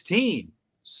 2016,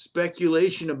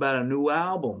 speculation about a new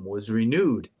album was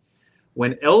renewed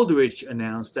when Eldritch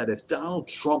announced that if Donald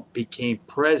Trump became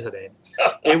president,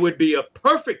 it would be a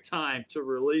perfect time to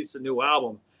release a new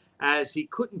album, as he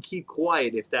couldn't keep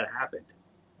quiet if that happened.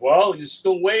 Well, you're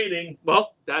still waiting.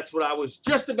 Well, that's what I was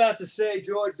just about to say,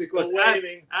 George, because Still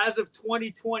waiting. as of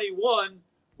 2021,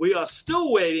 we are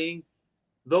still waiting,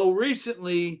 though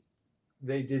recently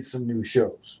they did some new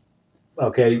shows.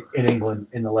 Okay, in England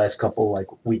in the last couple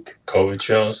week. COVID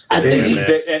shows. I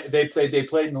think They played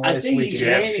in the I last think week. he's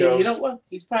Jam waiting. shows. You know what?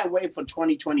 He's probably waiting for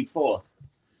 2024,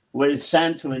 with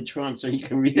Santa and Trump, so he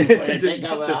can really take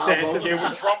out an The Santa album. Yeah,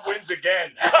 when Trump wins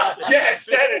again. Yeah,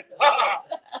 said it.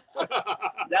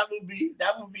 That would be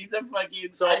the fucking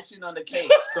icing on the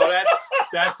cake. So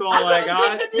that's all I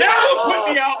got. Now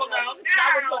put the album out.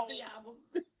 Now put the album.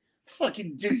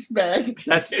 Fucking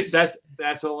douchebag.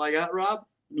 That's all I got, Rob.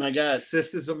 My God.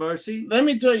 Sisters of Mercy. Let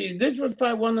me tell you, this was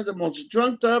probably one of the most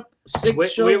drunked up, sick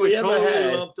shows We were we ever totally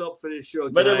had. lumped up for this show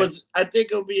But tonight. it was, I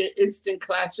think it'll be an instant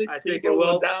classic. I think People it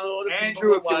will. download it.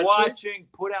 Andrew, if people you're watch it. watching,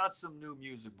 put out some new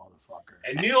music, motherfucker.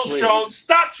 And Neil Wait. Schoen,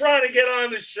 stop trying to get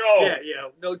on the show. Yeah,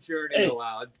 no journey Hey.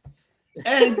 allowed.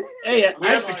 And hey, We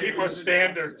have to keep our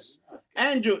standards.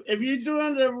 Andrew, if you're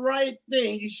doing the right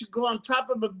thing, you should go on top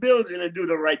of a building and do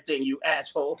the right thing, you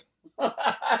asshole.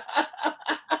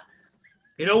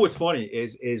 You know what's funny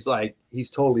is like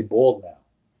he's totally bald now,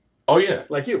 Oh yeah,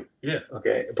 like you. Yeah.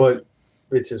 Okay, but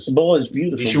it's just The ball is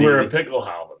beautiful. you should wear a baby. pickle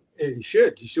helmet. you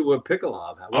should wear pickle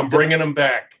hob. I'm bringing him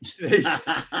back.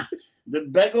 The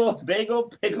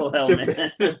bagel pickle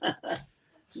helmet.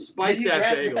 Spike Can you that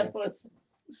grab bagel. that for us?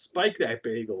 Spike that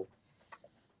bagel.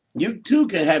 You too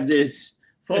can have this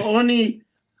for only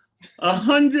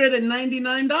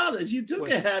 $199. You too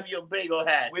can have your bagel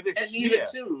hat. With a and eat it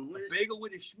schmear. too. A bagel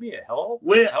with a schmear. Hello?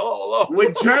 With, Hello.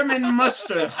 with German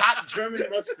mustard, hot German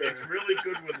mustard. It's really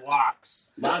good with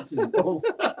locks. Lots of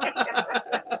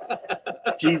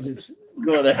Jesus,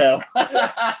 go to hell.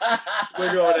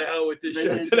 We're going to hell with this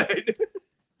show tonight.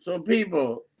 So,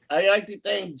 people, I like to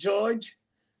thank George,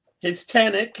 his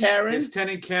tenant Karen, His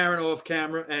tenant Karen off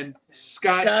camera, and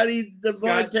Scott. Scotty the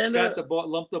bartender, Scott the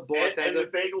lumped up And bartender.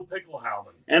 the bagel pickle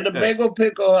helmet. and the Yes. bagel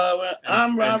pickle.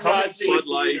 I'm And Rob coming Rossi. to a Bud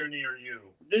Light. theater near you.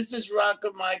 This is Rocker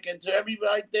Mike, and to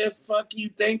everybody there, fuck you,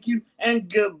 thank you, and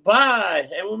goodbye.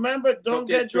 And remember, don't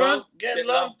get drunk, get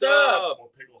lumped up. Or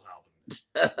pickle helmet.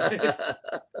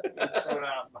 Throw it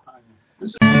out behind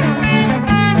you.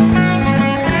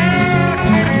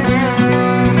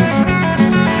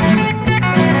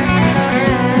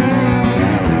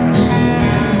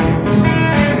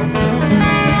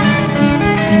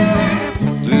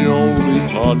 The only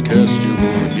podcast you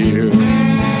will hear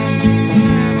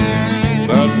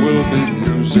that will be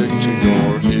music to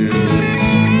your ears.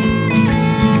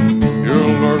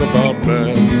 You'll learn about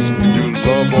bands you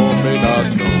love or may not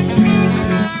know,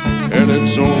 and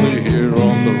it's only here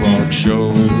on The Rock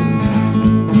Show. Ooh,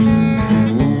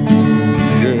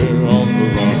 yeah, on The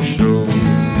Rock Show.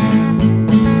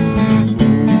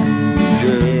 Ooh,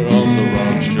 yeah, on The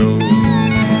Rock Show.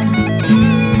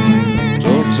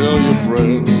 Don't tell your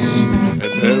friends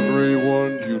and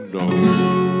everyone you know.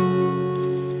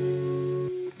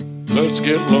 Let's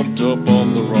get lumped up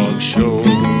on The Rock Show.